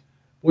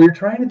 What you're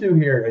trying to do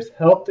here is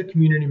help the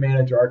community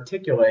manager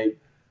articulate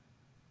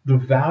the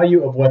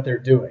value of what they're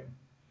doing.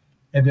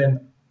 And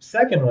then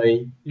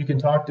secondly, you can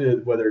talk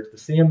to, whether it's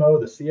the CMO,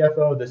 the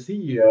CFO, the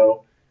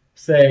CEO,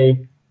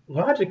 say,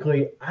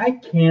 logically, I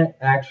can't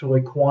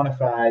actually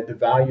quantify the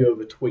value of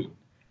a tweet.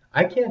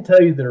 I can't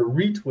tell you that a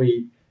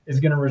retweet is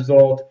going to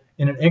result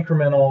in an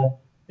incremental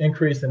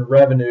increase in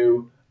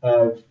revenue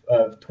of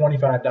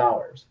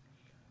 $25.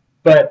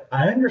 But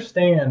I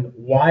understand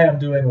why I'm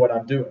doing what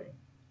I'm doing.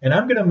 And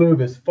I'm going to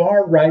move as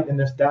far right in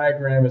this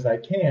diagram as I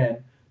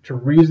can to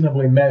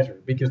reasonably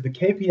measure, because the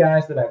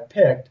KPIs that I've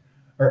picked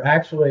are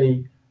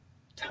actually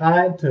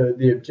tied to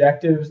the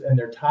objectives and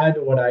they're tied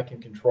to what I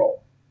can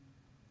control.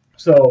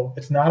 So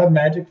it's not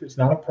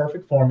a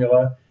perfect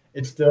formula.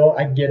 It's still,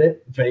 I get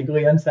it,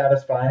 vaguely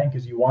unsatisfying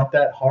because you want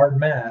that hard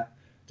math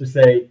to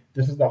say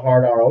this is the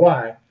hard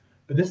ROI,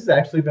 but this has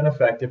actually been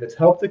effective. It's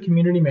helped the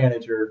community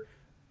manager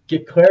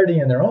get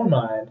clarity in their own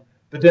mind,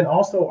 but then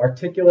also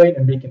articulate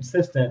and be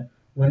consistent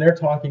when they're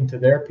talking to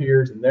their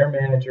peers and their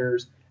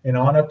managers and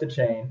on up the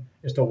chain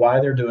as to why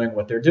they're doing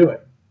what they're doing.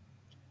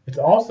 It's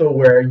also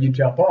where you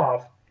jump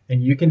off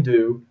and you can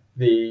do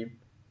the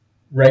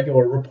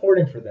regular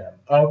reporting for them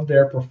of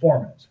their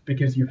performance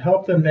because you've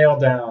helped them nail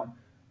down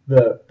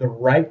the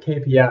right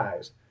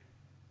KPIs.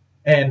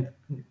 And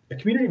a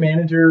community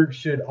manager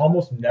should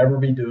almost never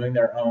be doing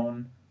their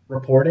own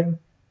reporting.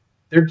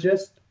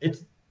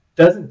 It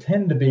doesn't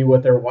tend to be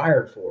what they're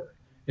wired for.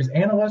 As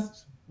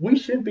analysts, we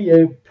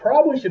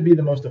probably should be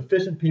the most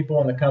efficient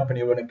people in the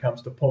company when it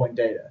comes to pulling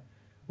data.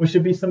 We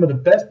should be some of the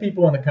best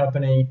people in the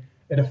company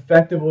at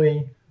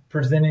effectively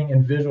presenting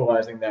and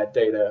visualizing that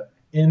data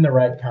in the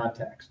right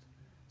context.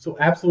 So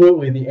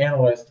absolutely, the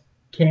analyst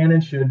can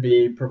and should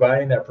be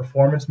providing that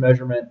performance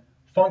measurement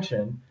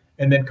function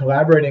and then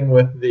collaborating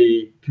with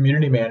the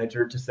community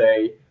manager to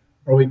say,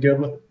 are we good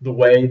with the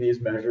way these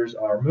measures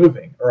are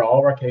moving? Are all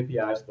of our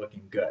KPIs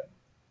looking good?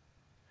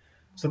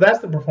 So that's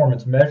the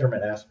performance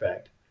measurement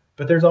aspect,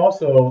 but there's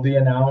also the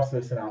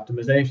analysis and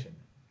optimization.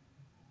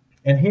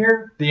 And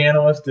here the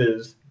analyst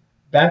is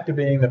back to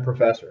being the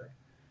professor.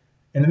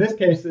 And in this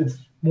case, it's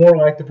more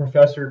like the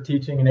professor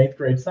teaching an 8th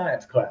grade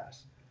science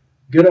class.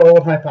 Good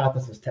old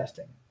hypothesis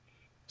testing.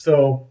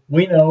 So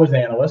we know as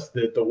analysts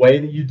that the way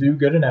that you do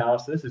good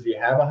analysis is you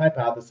have a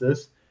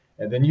hypothesis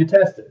and then you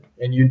test it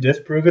and you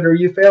disprove it or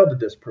you fail to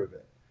disprove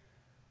it.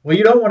 Well,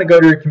 you don't want to go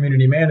to your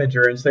community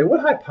manager and say,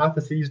 what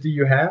hypotheses do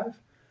you have?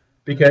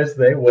 Because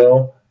they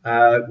will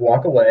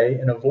walk away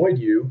and avoid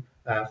you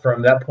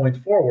from that point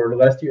forward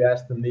unless you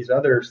ask them these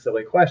other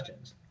silly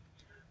questions.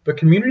 But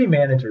community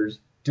managers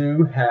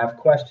do have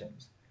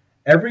questions.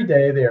 Every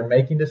day they are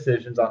making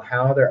decisions on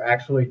how they're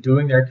actually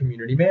doing their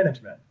community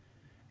management.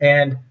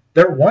 And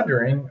they're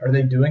wondering, are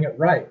they doing it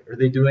right? Are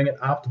they doing it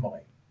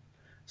optimally?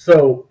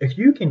 So if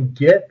you can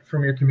get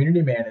from your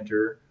community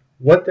manager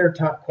what their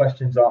top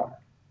questions are,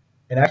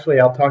 and actually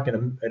I'll talk in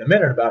a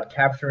minute about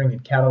capturing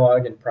and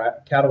cataloging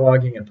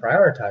and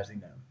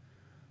prioritizing them.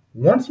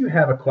 Once you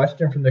have a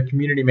question from the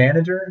community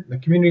manager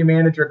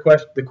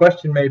the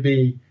question may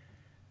be,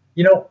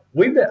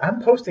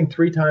 I'm posting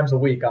 3 times a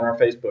week on our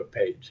Facebook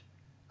page.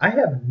 I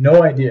have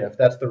no idea if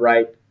that's the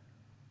right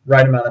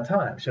amount of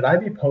time. Should I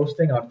be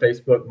posting on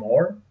Facebook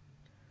more?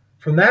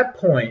 From that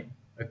point,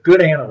 a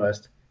good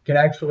analyst can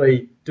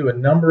actually do a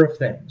number of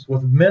things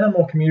with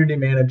minimal community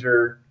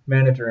manager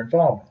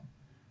involvement.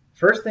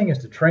 First thing is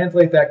to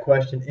translate that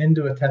question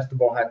into a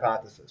testable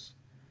hypothesis.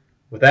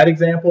 With that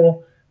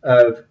example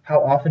of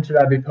how often should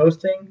I be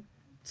posting,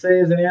 say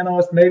as an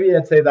analyst, maybe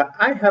I'd say that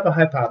I have a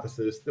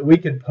hypothesis that we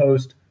could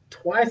post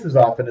twice as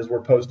often as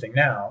we're posting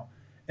now,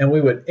 and we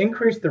would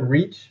increase the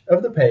reach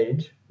of the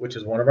page, which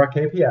is one of our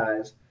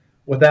KPIs,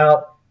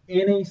 without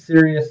any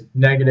serious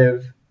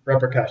negative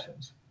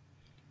repercussions.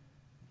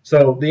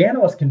 So the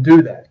analyst can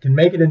do that, can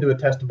make it into a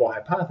testable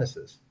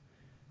hypothesis,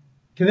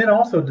 can then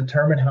also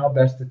determine how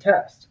best to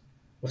test.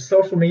 With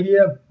social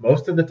media,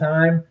 most of the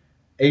time,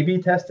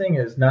 A/B testing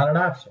is not an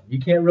option. You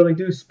can't really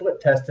do split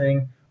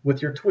testing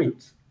with your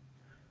tweets.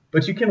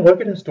 But you can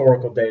look at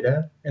historical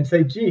data and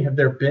say, gee, have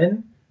there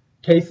been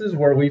cases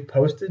where we've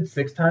posted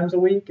 6 times a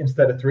week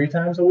instead of 3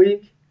 times a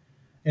week?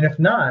 And if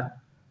not,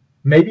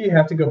 maybe you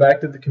have to go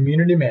back to the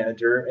community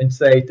manager and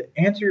say, to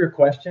answer your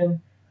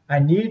question, I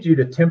need you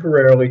to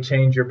temporarily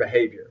change your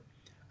behavior.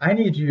 I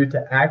need you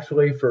to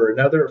actually, for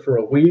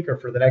a week or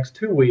for the next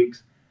 2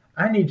 weeks,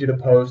 I need you to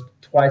post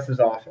twice as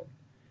often.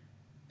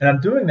 And I'm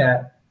doing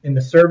that in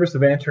the service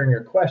of answering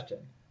your question.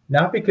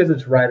 Not because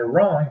it's right or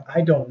wrong,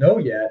 I don't know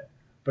yet,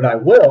 but I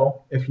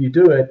will if you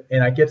do it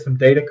and I get some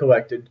data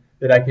collected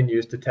that I can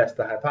use to test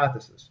the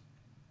hypothesis.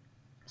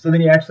 So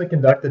then you actually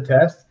conduct the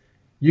test.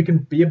 You can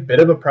be a bit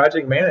of a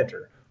project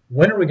manager.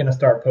 When are we going to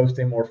start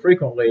posting more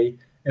frequently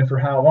and for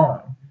how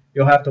long?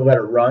 You'll have to let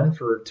it run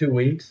for 2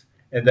 weeks,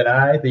 and then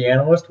I, the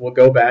analyst, will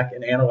go back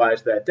and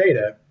analyze that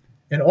data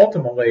and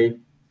ultimately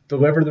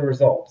deliver the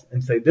results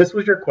and say, this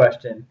was your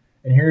question,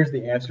 and here's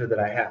the answer that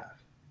I have.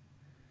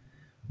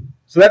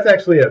 So that's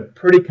actually a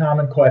pretty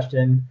common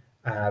question.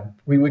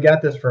 We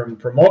got this from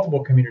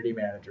multiple community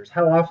managers.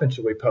 How often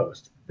should we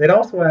post? They'd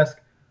also ask,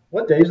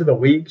 what days of the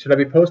week should I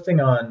be posting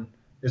on?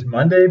 Is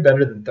Monday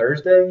better than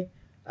Thursday?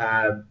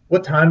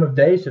 What time of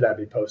day should I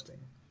be posting?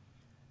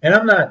 And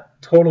I'm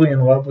not totally in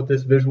love with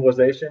this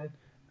visualization,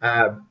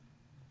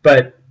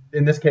 but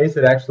in this case,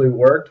 it actually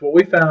worked. What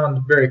we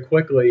found very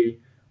quickly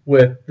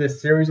with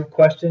this series of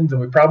questions, and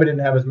we probably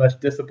didn't have as much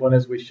discipline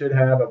as we should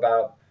have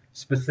about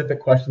specific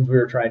questions we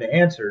were trying to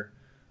answer,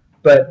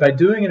 But by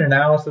doing an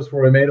analysis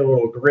where we made a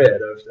little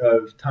grid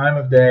of time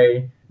of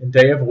day and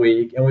day of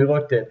week, and we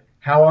looked at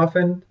how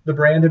often the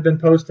brand had been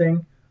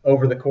posting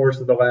over the course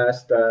of the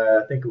last,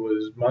 I think it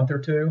was month or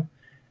two,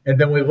 and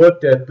then we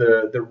looked at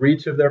the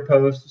reach of their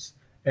posts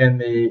and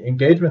the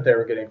engagement they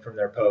were getting from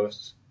their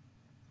posts.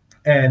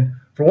 And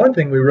for one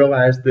thing, we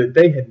realized that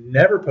they had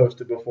never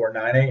posted before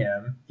 9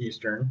 a.m.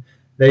 Eastern.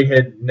 They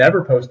had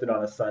never posted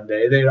on a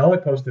Sunday. They had only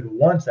posted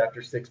once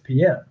after 6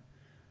 p.m.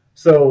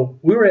 So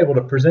we were able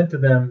to present to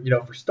them,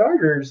 for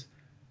starters,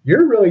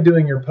 you're really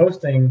doing your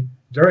posting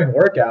during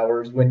work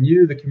hours when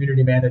you, the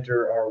community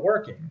manager, are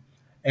working.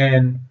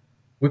 And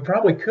we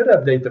probably could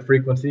update the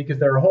frequency because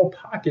there are whole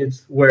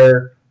pockets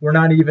where we're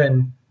not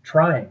even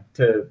trying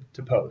to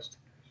post.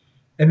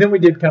 And then we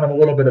did kind of a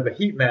little bit of a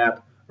heat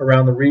map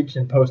around the reach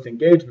and post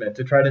engagement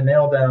to try to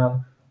nail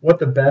down what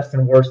the best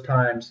and worst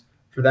times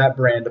for that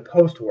brand to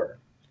post were.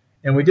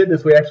 And we did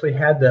this. We actually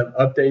had them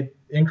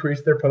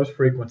increase their post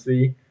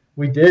frequency.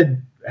 We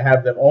did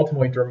have them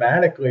ultimately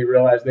dramatically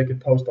realize they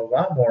could post a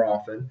lot more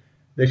often.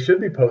 They should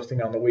be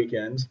posting on the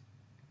weekends.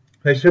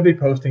 They should be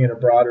posting in a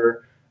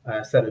broader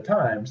set of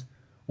times,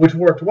 which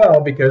worked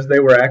well because they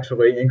were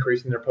actually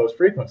increasing their post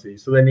frequency.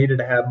 So they needed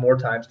to have more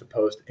times to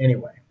post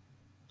anyway.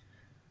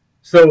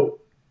 So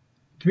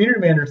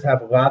community managers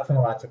have lots and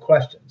lots of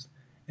questions.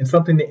 And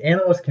something the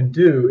analyst can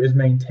do is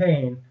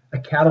maintain a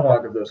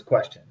catalog of those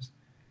questions.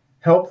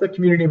 Help the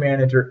community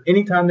manager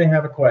anytime they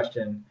have a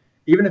question,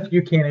 even if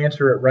you can't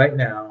answer it right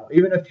now,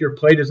 even if your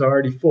plate is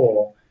already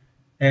full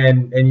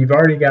and you've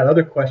already got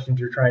other questions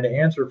you're trying to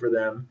answer for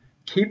them,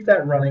 keep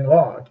that running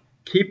log,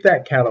 keep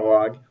that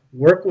catalog,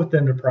 work with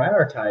them to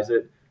prioritize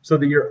it so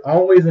that you're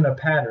always in a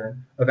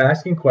pattern of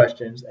asking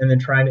questions and then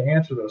trying to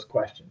answer those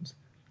questions.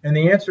 And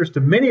the answers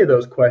to many of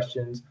those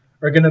questions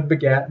are going to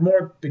beget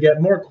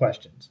more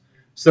questions.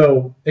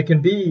 So it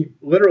can be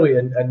literally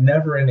a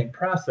never-ending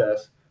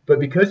process, but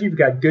because you've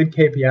got good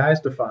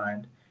KPIs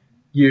defined,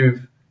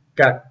 you've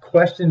got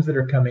questions that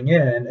are coming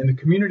in, and the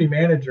community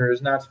manager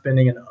is not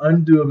spending an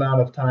undue amount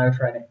of time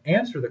trying to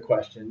answer the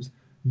questions.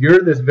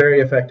 You're this very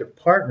effective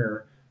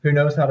partner who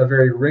knows how to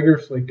very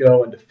rigorously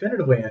go and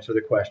definitively answer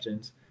the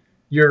questions.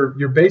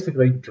 You're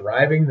basically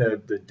driving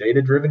the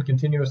data-driven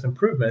continuous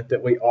improvement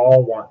that we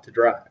all want to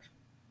drive.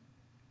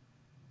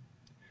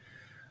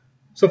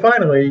 So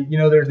finally,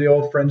 there's the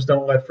old friends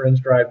don't let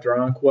friends drive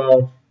drunk.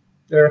 Well,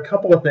 there are a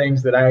couple of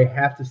things that I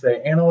have to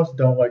say analysts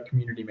don't let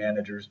community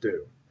managers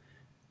do.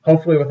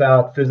 Hopefully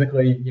without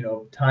physically,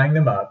 tying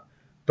them up,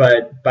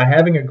 but by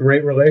having a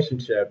great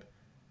relationship,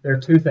 there are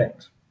two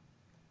things.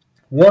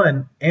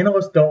 One,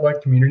 analysts don't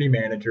let community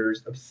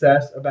managers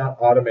obsess about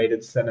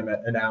automated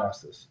sentiment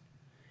analysis.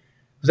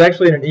 I was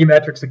actually in an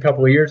eMetrics a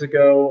couple of years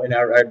ago, and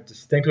I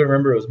distinctly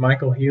remember it was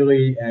Michael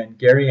Healy and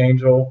Gary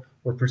Angel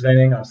were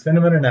presenting on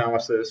sentiment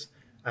analysis,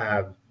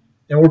 and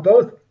we're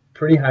both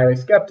pretty highly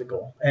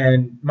skeptical.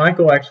 And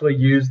Michael actually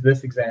used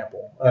this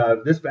example.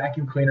 This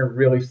vacuum cleaner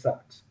really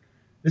sucks.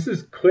 This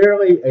is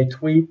clearly a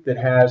tweet that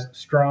has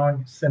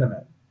strong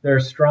sentiment.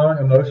 There's strong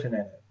emotion in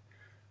it.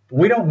 But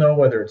we don't know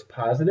whether it's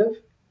positive.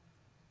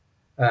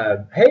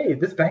 Hey,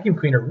 this vacuum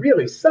cleaner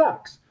really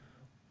sucks.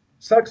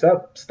 Sucks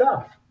up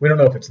stuff. We don't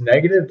know if it's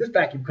negative. This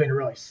vacuum cleaner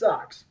really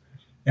sucks.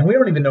 And we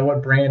don't even know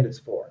what brand it's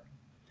for.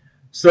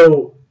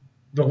 So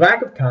the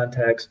lack of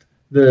context,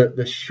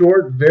 the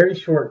short, very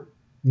short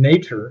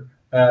nature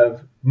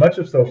of much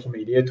of social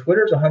media.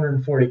 Twitter's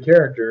 140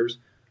 characters,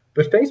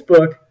 but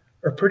Facebook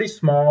are pretty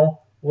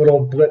small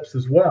little blips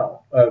as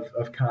well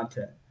of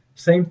content.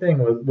 Same thing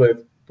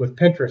with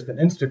Pinterest and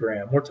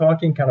Instagram. We're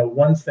talking kind of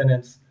one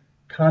sentence,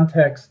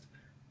 context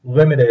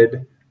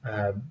limited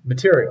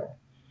material.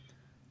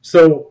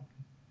 So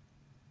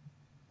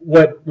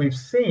what we've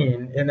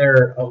seen, and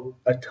there are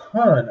a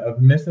ton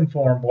of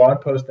misinformed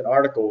blog posts and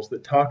articles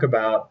that talk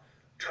about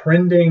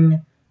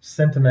trending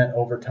sentiment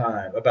over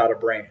time about a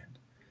brand.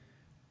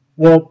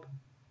 Well,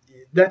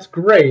 that's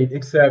great,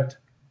 except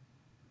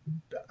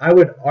I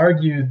would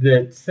argue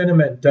that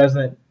sentiment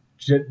doesn't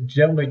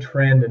gently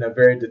trend in a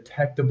very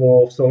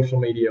detectable social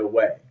media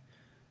way.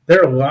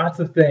 There are lots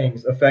of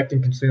things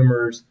affecting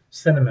consumers'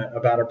 sentiment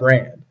about a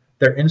brand.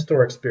 Their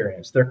in-store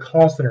experience, their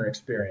call center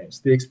experience,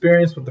 the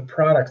experience with the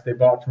products they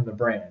bought from the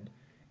brand,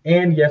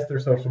 and yes, their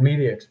social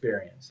media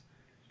experience.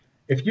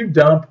 If you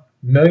dump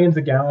millions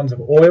of gallons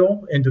of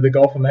oil into the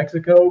Gulf of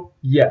Mexico,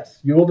 yes,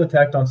 you will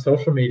detect on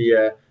social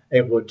media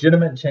a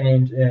legitimate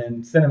change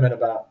in sentiment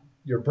about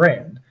your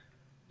brand.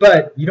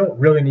 But you don't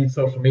really need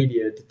social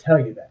media to tell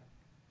you that.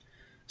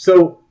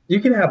 So you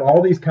can have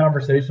all these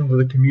conversations with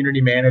a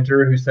community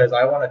manager who says,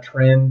 I want to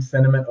trend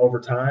sentiment over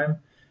time,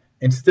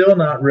 and still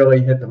not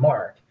really hit the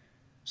mark.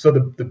 So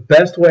the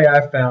best way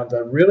I've found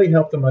to really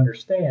help them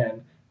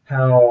understand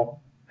how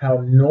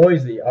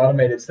noisy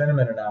automated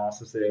sentiment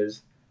analysis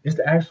is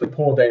to actually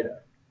pull data.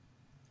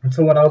 And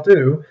so what I'll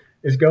do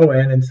is go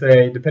in and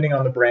say, depending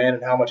on the brand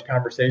and how much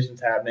conversation's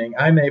happening,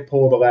 I may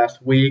pull the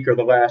last week or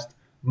the last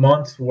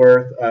month's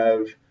worth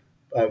of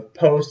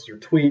posts or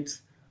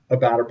tweets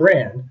about a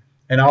brand.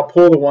 and I'll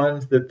pull the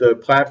ones that the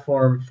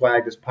platform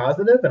flagged as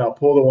positive, and I'll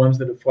pull the ones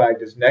that it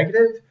flagged as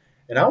negative,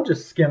 and I'll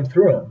just skim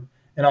through them,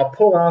 and I'll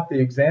pull out the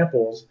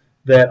examples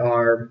that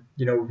are,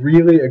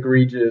 really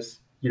egregious,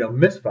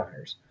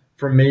 misfires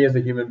from me as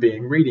a human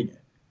being reading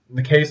it. In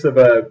the case of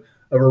a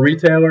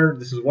retailer,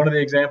 this is one of the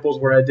examples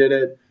where I did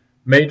it,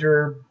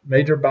 major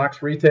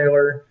box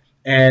retailer,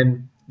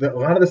 and a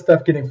lot of the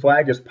stuff getting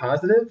flagged as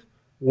positive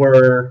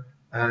were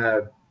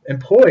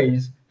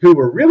employees who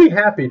were really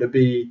happy to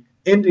be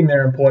ending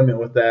their employment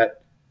with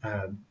that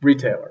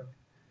retailer.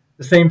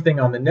 The same thing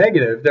on the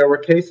negative. There were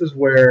cases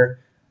where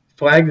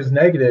flagged as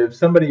negative,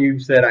 somebody who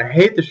said, I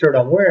hate the shirt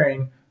I'm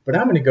wearing, but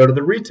I'm going to go to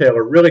the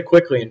retailer really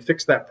quickly and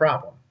fix that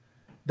problem.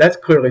 That's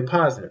clearly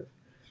positive.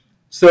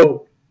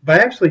 So by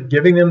actually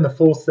giving them the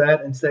full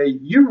set and say,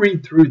 you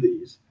read through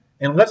these,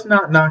 and let's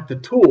not knock the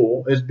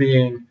tool as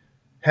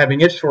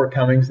having its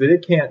shortcomings, that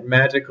it can't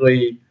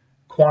magically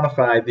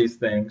quantify these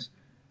things.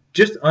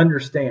 Just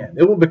understand.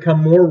 It will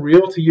become more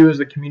real to you as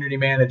a community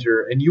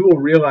manager, and you will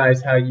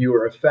realize how you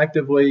are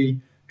effectively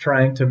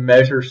trying to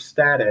measure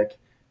static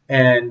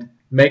and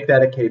make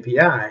that a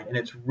KPI, and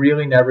it's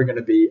really never going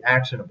to be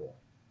actionable.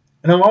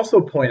 And I'll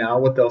also point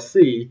out what they'll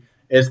see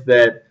is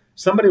that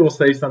somebody will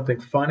say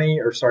something funny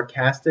or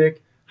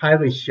sarcastic,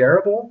 highly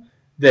shareable,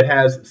 that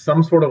has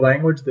some sort of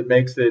language that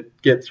makes it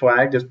get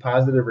flagged as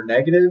positive or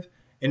negative,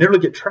 and it'll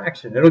get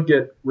traction. It'll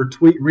get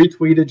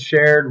retweeted,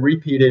 shared,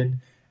 repeated,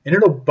 and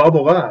it'll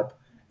bubble up,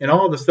 and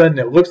all of a sudden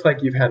it looks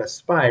like you've had a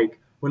spike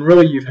when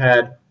really you've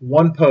had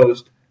one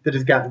post that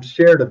has gotten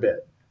shared a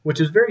bit, which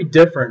is very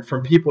different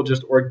from people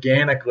just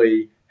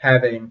organically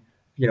having,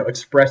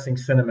 expressing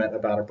sentiment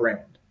about a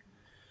brand.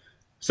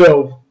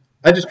 So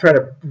I just try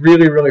to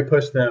really, really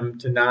push them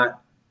to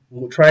not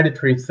try to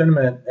treat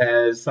sentiment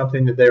as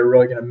something that they're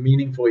really going to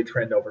meaningfully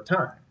trend over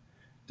time.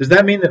 Does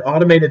that mean that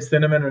automated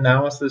sentiment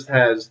analysis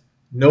has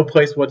no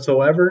place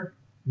whatsoever?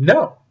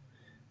 No.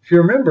 If you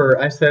remember,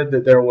 I said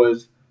that there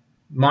was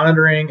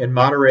monitoring and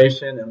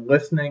moderation and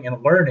listening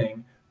and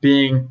learning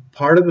being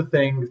part of the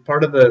thing,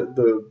 part of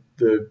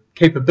the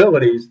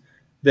capabilities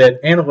that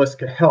analysts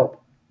could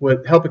help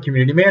a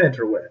community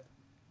manager with.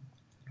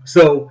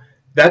 So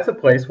that's a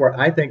place where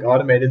I think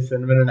automated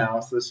sentiment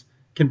analysis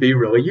can be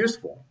really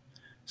useful.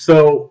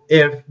 So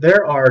if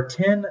there are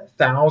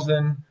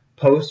 10,000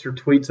 posts or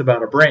tweets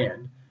about a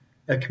brand,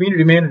 a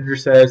community manager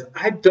says,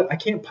 I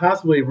can't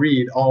possibly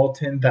read all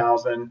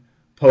 10,000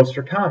 posts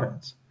or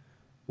comments.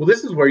 Well,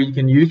 this is where you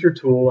can use your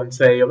tool and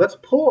say, let's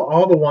pull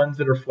all the ones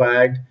that are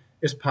flagged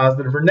as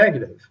positive or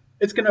negative.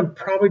 It's going to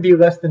probably be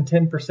less than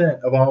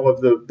 10% of all of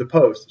the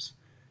posts.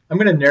 I'm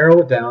going to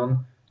narrow it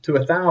down to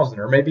 1,000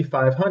 or maybe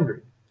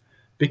 500,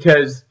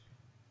 because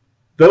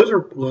those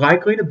are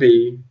likely to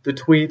be the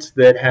tweets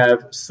that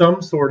have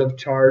some sort of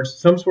charge,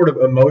 some sort of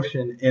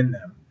emotion in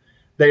them.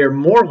 They are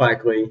more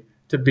likely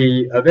to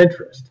be of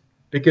interest,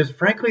 because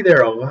frankly, there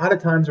are a lot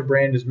of times a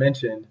brand is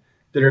mentioned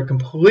that are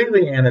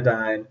completely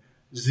anodyne,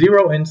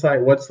 zero insight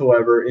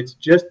whatsoever. It's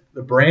just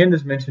the brand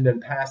is mentioned in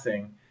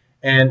passing,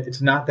 and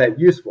it's not that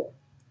useful.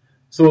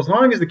 So as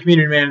long as the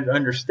community manager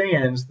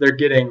understands they're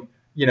getting,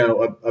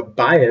 a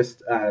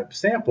biased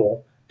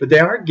sample, but they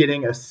are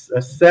getting a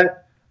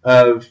set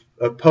of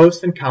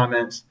posts and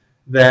comments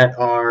that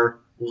are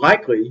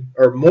likely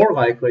or more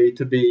likely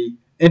to be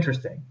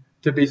interesting,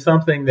 to be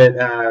something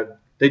that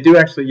they do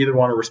actually either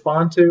want to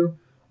respond to,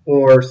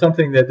 or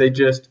something that they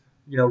just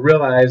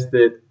realize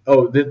that,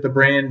 that the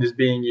brand is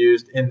being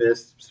used in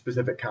this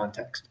specific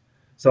context.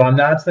 So I'm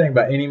not saying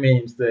by any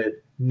means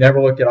that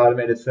never look at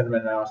automated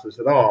sentiment analysis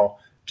at all.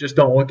 Just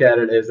don't look at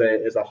it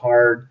as a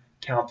hard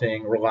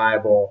counting,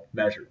 reliable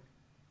measure.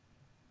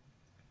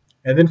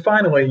 And then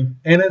finally,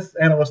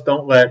 analysts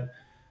don't let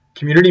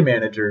community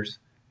managers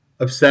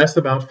obsess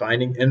about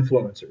finding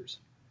influencers.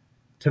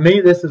 To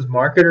me, this is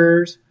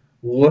marketers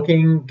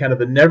looking kind of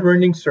the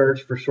never-ending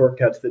search for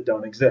shortcuts that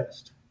don't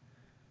exist.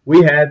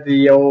 We had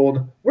the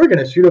old, we're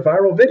going to shoot a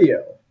viral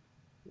video.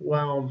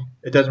 Well,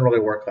 it doesn't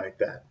really work like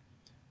that.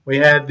 We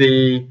had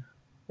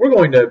we're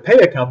going to pay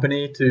a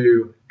company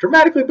to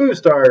dramatically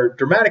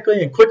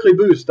and quickly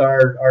boost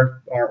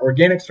our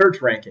organic search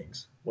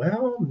rankings.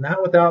 Well,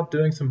 not without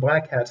doing some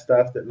black hat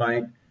stuff that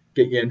might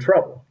get you in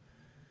trouble.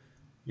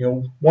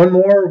 One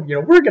more,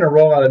 we're going to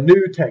roll out a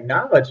new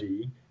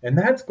technology, and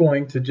that's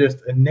going to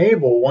just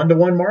enable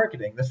one-to-one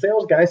marketing. The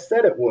sales guy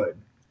said it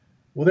would.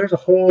 Well, there's a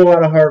whole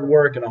lot of hard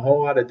work and a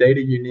whole lot of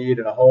data you need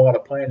and a whole lot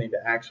of planning to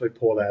actually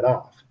pull that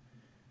off.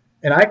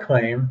 And I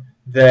claim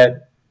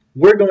that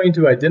we're going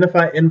to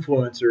identify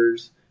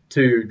influencers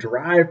to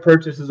drive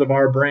purchases of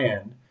our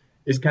brand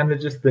is kind of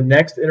just the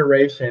next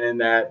iteration in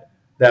that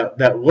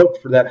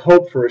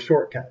hope for a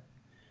shortcut.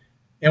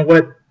 And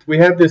what we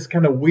have this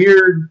kind of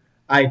weird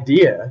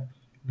idea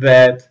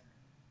that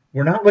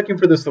we're not looking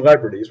for the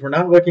celebrities. We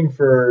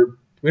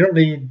don't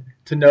need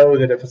to know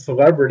that if a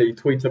celebrity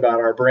tweets about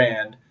our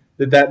brand,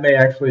 that may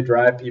actually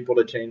drive people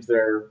to change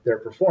their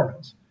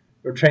performance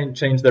or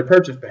change their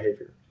purchase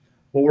behavior.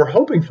 What we're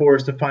hoping for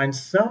is to find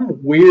some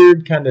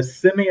weird kind of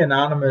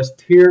semi-anonymous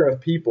tier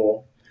of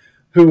people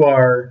who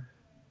are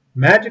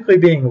magically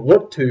being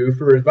looked to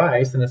for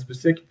advice in a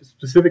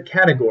specific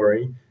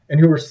category, and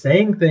who are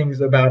saying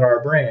things about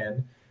our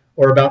brand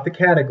or about the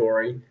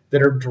category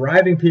that are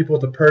driving people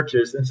to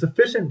purchase in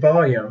sufficient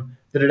volume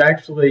that it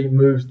actually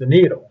moves the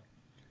needle.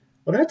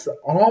 Well, that's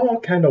all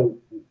kind of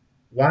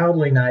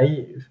wildly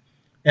naive.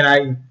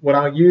 And what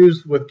I'll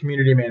use with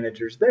community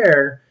managers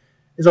there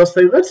is I'll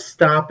say, let's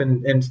stop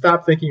and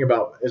stop thinking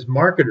about as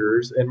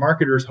marketers and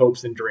marketers'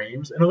 hopes and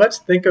dreams, and let's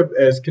think of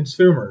as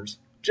consumers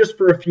just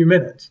for a few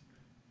minutes.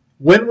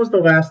 When was the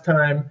last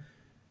time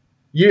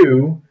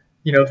you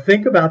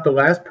think about the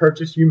last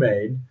purchase you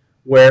made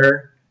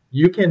where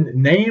you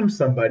can name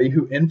somebody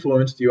who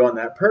influenced you on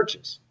that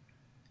purchase?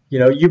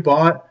 You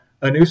bought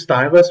a new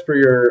stylus for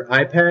your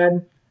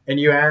iPad and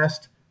you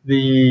asked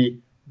the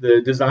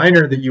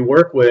designer that you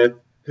work with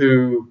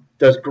who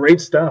does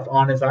great stuff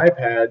on his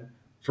iPad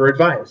for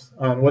advice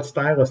on what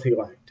stylus he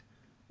liked.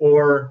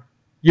 Or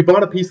you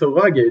bought a piece of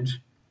luggage,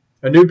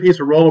 a new piece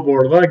of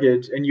rollerboard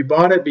luggage, and you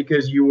bought it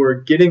because you were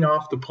getting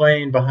off the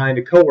plane behind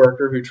a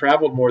coworker who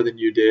traveled more than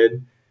you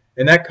did,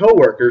 and that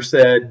coworker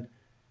said,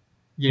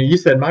 you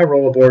said my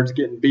rollerboard's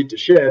getting beat to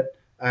shit.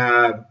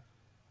 Why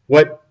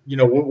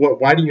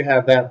do you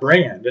have that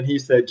brand? And he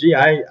said, gee,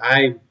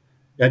 I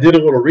did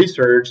a little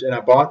research and I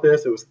bought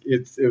this.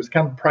 It was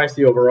kind of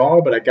pricey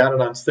overall, but I got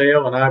it on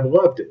sale and I've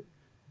loved it.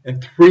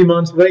 And 3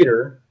 months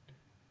later,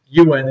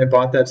 you went and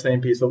bought that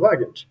same piece of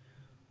luggage.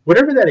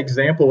 Whatever that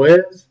example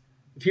is,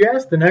 if you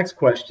ask the next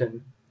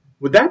question,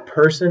 would that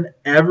person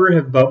ever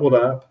have bubbled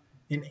up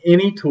in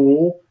any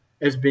tool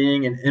as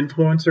being an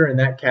influencer in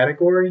that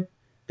category?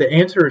 The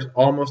answer is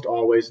almost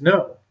always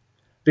no,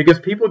 because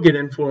people get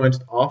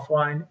influenced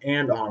offline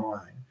and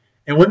online.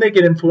 And when they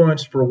get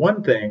influenced for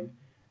one thing,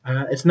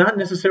 it's not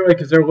necessarily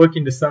because they're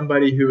looking to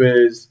somebody who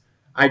is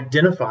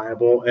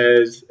identifiable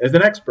as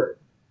an expert.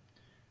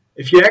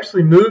 If you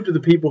actually move to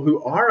the people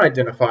who are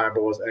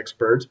identifiable as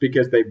experts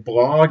because they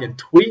blog and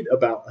tweet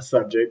about a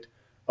subject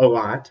a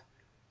lot,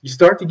 you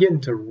start to get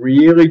into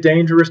really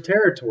dangerous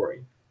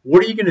territory.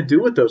 What are you going to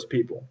do with those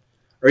people?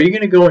 Are you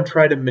going to go and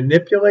try to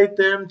manipulate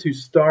them to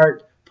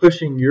start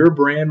pushing your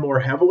brand more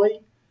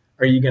heavily?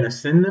 Are you going to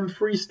send them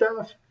free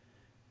stuff?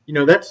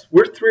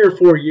 We're 3 or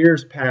 4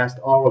 years past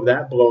all of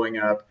that blowing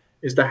up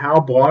as to how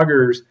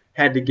bloggers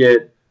had to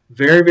get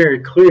very, very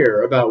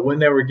clear about when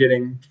they were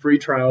getting free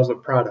trials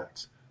of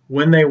products,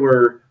 when they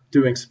were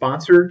doing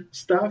sponsored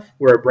stuff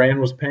where a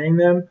brand was paying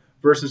them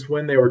versus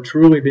when they were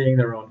truly being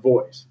their own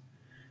voice.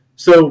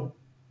 So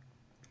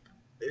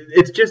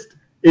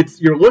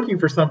you're looking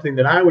for something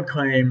that I would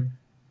claim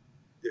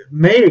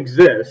may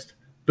exist,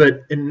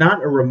 but in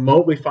not a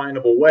remotely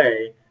findable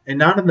way, and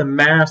not in the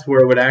mass where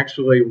it would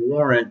actually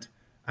warrant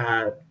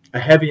a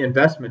heavy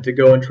investment to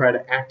go and try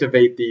to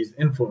activate these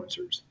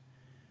influencers.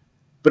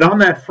 But on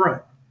that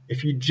front,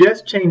 if you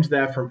just change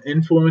that from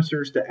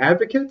influencers to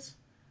advocates,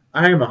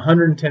 I am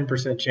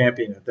 110%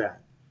 champion at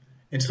that.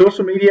 And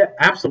social media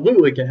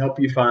absolutely can help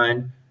you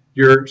find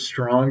your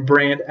strong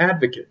brand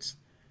advocates.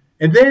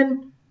 And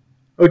then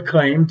I would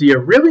claim, do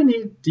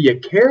you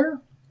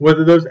care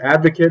whether those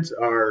advocates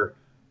are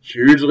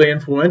hugely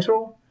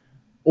influential?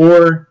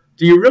 Or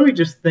do you really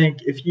just think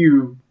if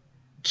you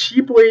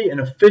cheaply and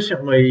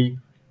efficiently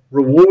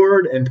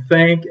reward and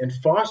thank and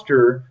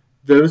foster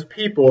those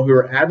people who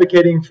are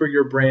advocating for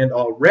your brand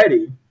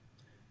already,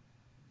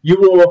 you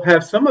will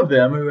have some of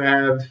them who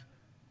have,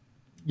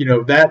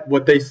 that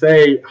what they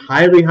say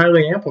highly,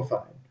 highly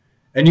amplified.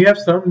 And you have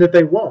some that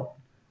they won't.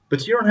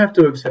 But you don't have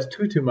to obsess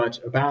too much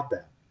about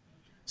that.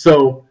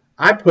 So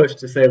I push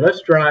to say,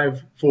 let's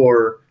drive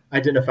for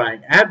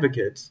identifying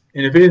advocates.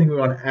 And if anything, we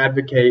want to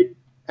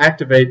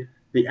activate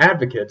the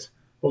advocates.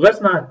 Well,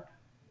 let's not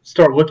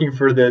start looking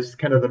for this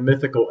kind of the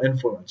mythical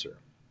influencer.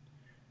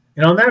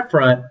 And on that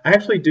front, I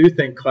actually do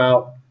think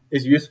clout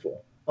is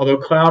useful. Although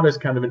clout is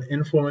kind of an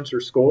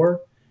influencer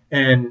score,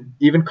 and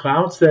even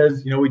clout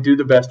says, we do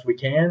the best we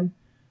can.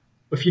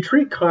 If you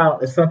treat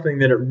clout as something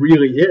that it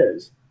really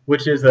is,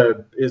 which is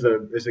a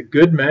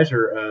good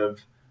measure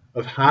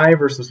of high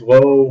versus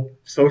low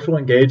social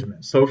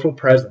engagement, social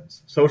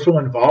presence, social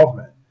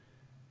involvement,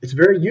 it's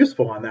very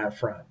useful on that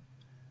front.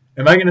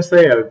 Am I going to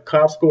say a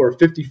clout score of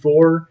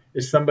 54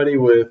 is somebody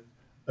with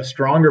a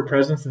stronger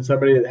presence than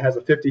somebody that has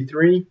a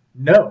 53?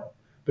 No.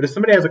 But if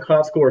somebody has a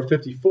clout score of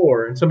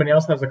 54 and somebody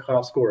else has a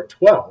clout score of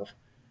 12,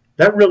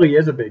 that really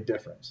is a big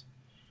difference.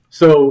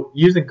 So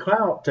using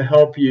clout to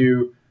help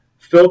you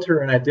filter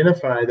and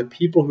identify the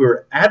people who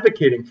are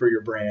advocating for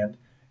your brand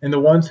and the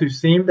ones who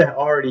seem to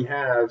already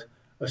have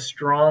a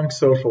strong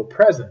social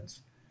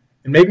presence.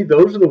 And maybe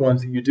those are the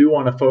ones that you do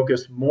want to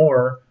focus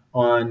more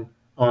on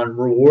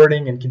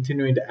rewarding and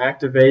continuing to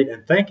activate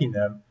and thanking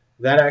them.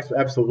 That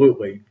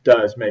absolutely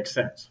does make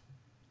sense.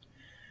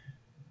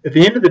 At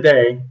the end of the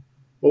day,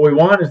 what we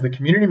want is the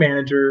community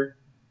manager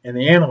and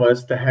the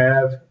analyst to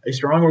have a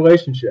strong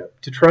relationship,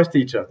 to trust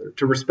each other,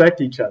 to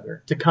respect each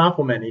other, to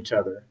complement each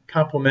other.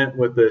 Complement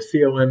with the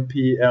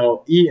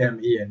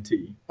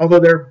COMPLEMENT,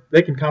 although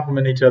they can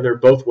complement each other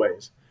both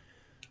ways.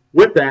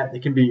 With that,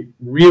 it can be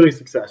really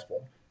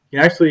successful. You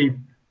can actually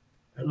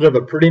live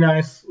a pretty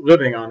nice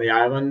living on the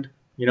island,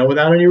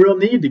 without any real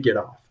need to get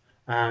off.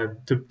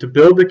 To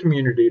build the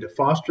community, to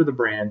foster the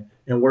brand,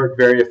 and work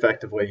very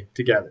effectively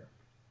together.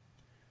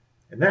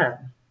 And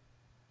that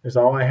is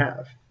all I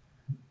have.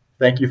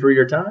 Thank you for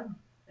your time.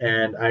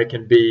 And I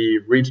can be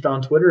reached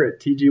on Twitter at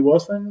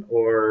tgwilson,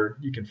 or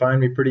you can find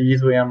me pretty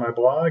easily on my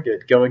blog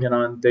at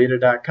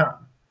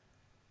gilliganondata.com.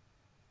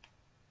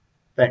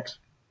 Thanks.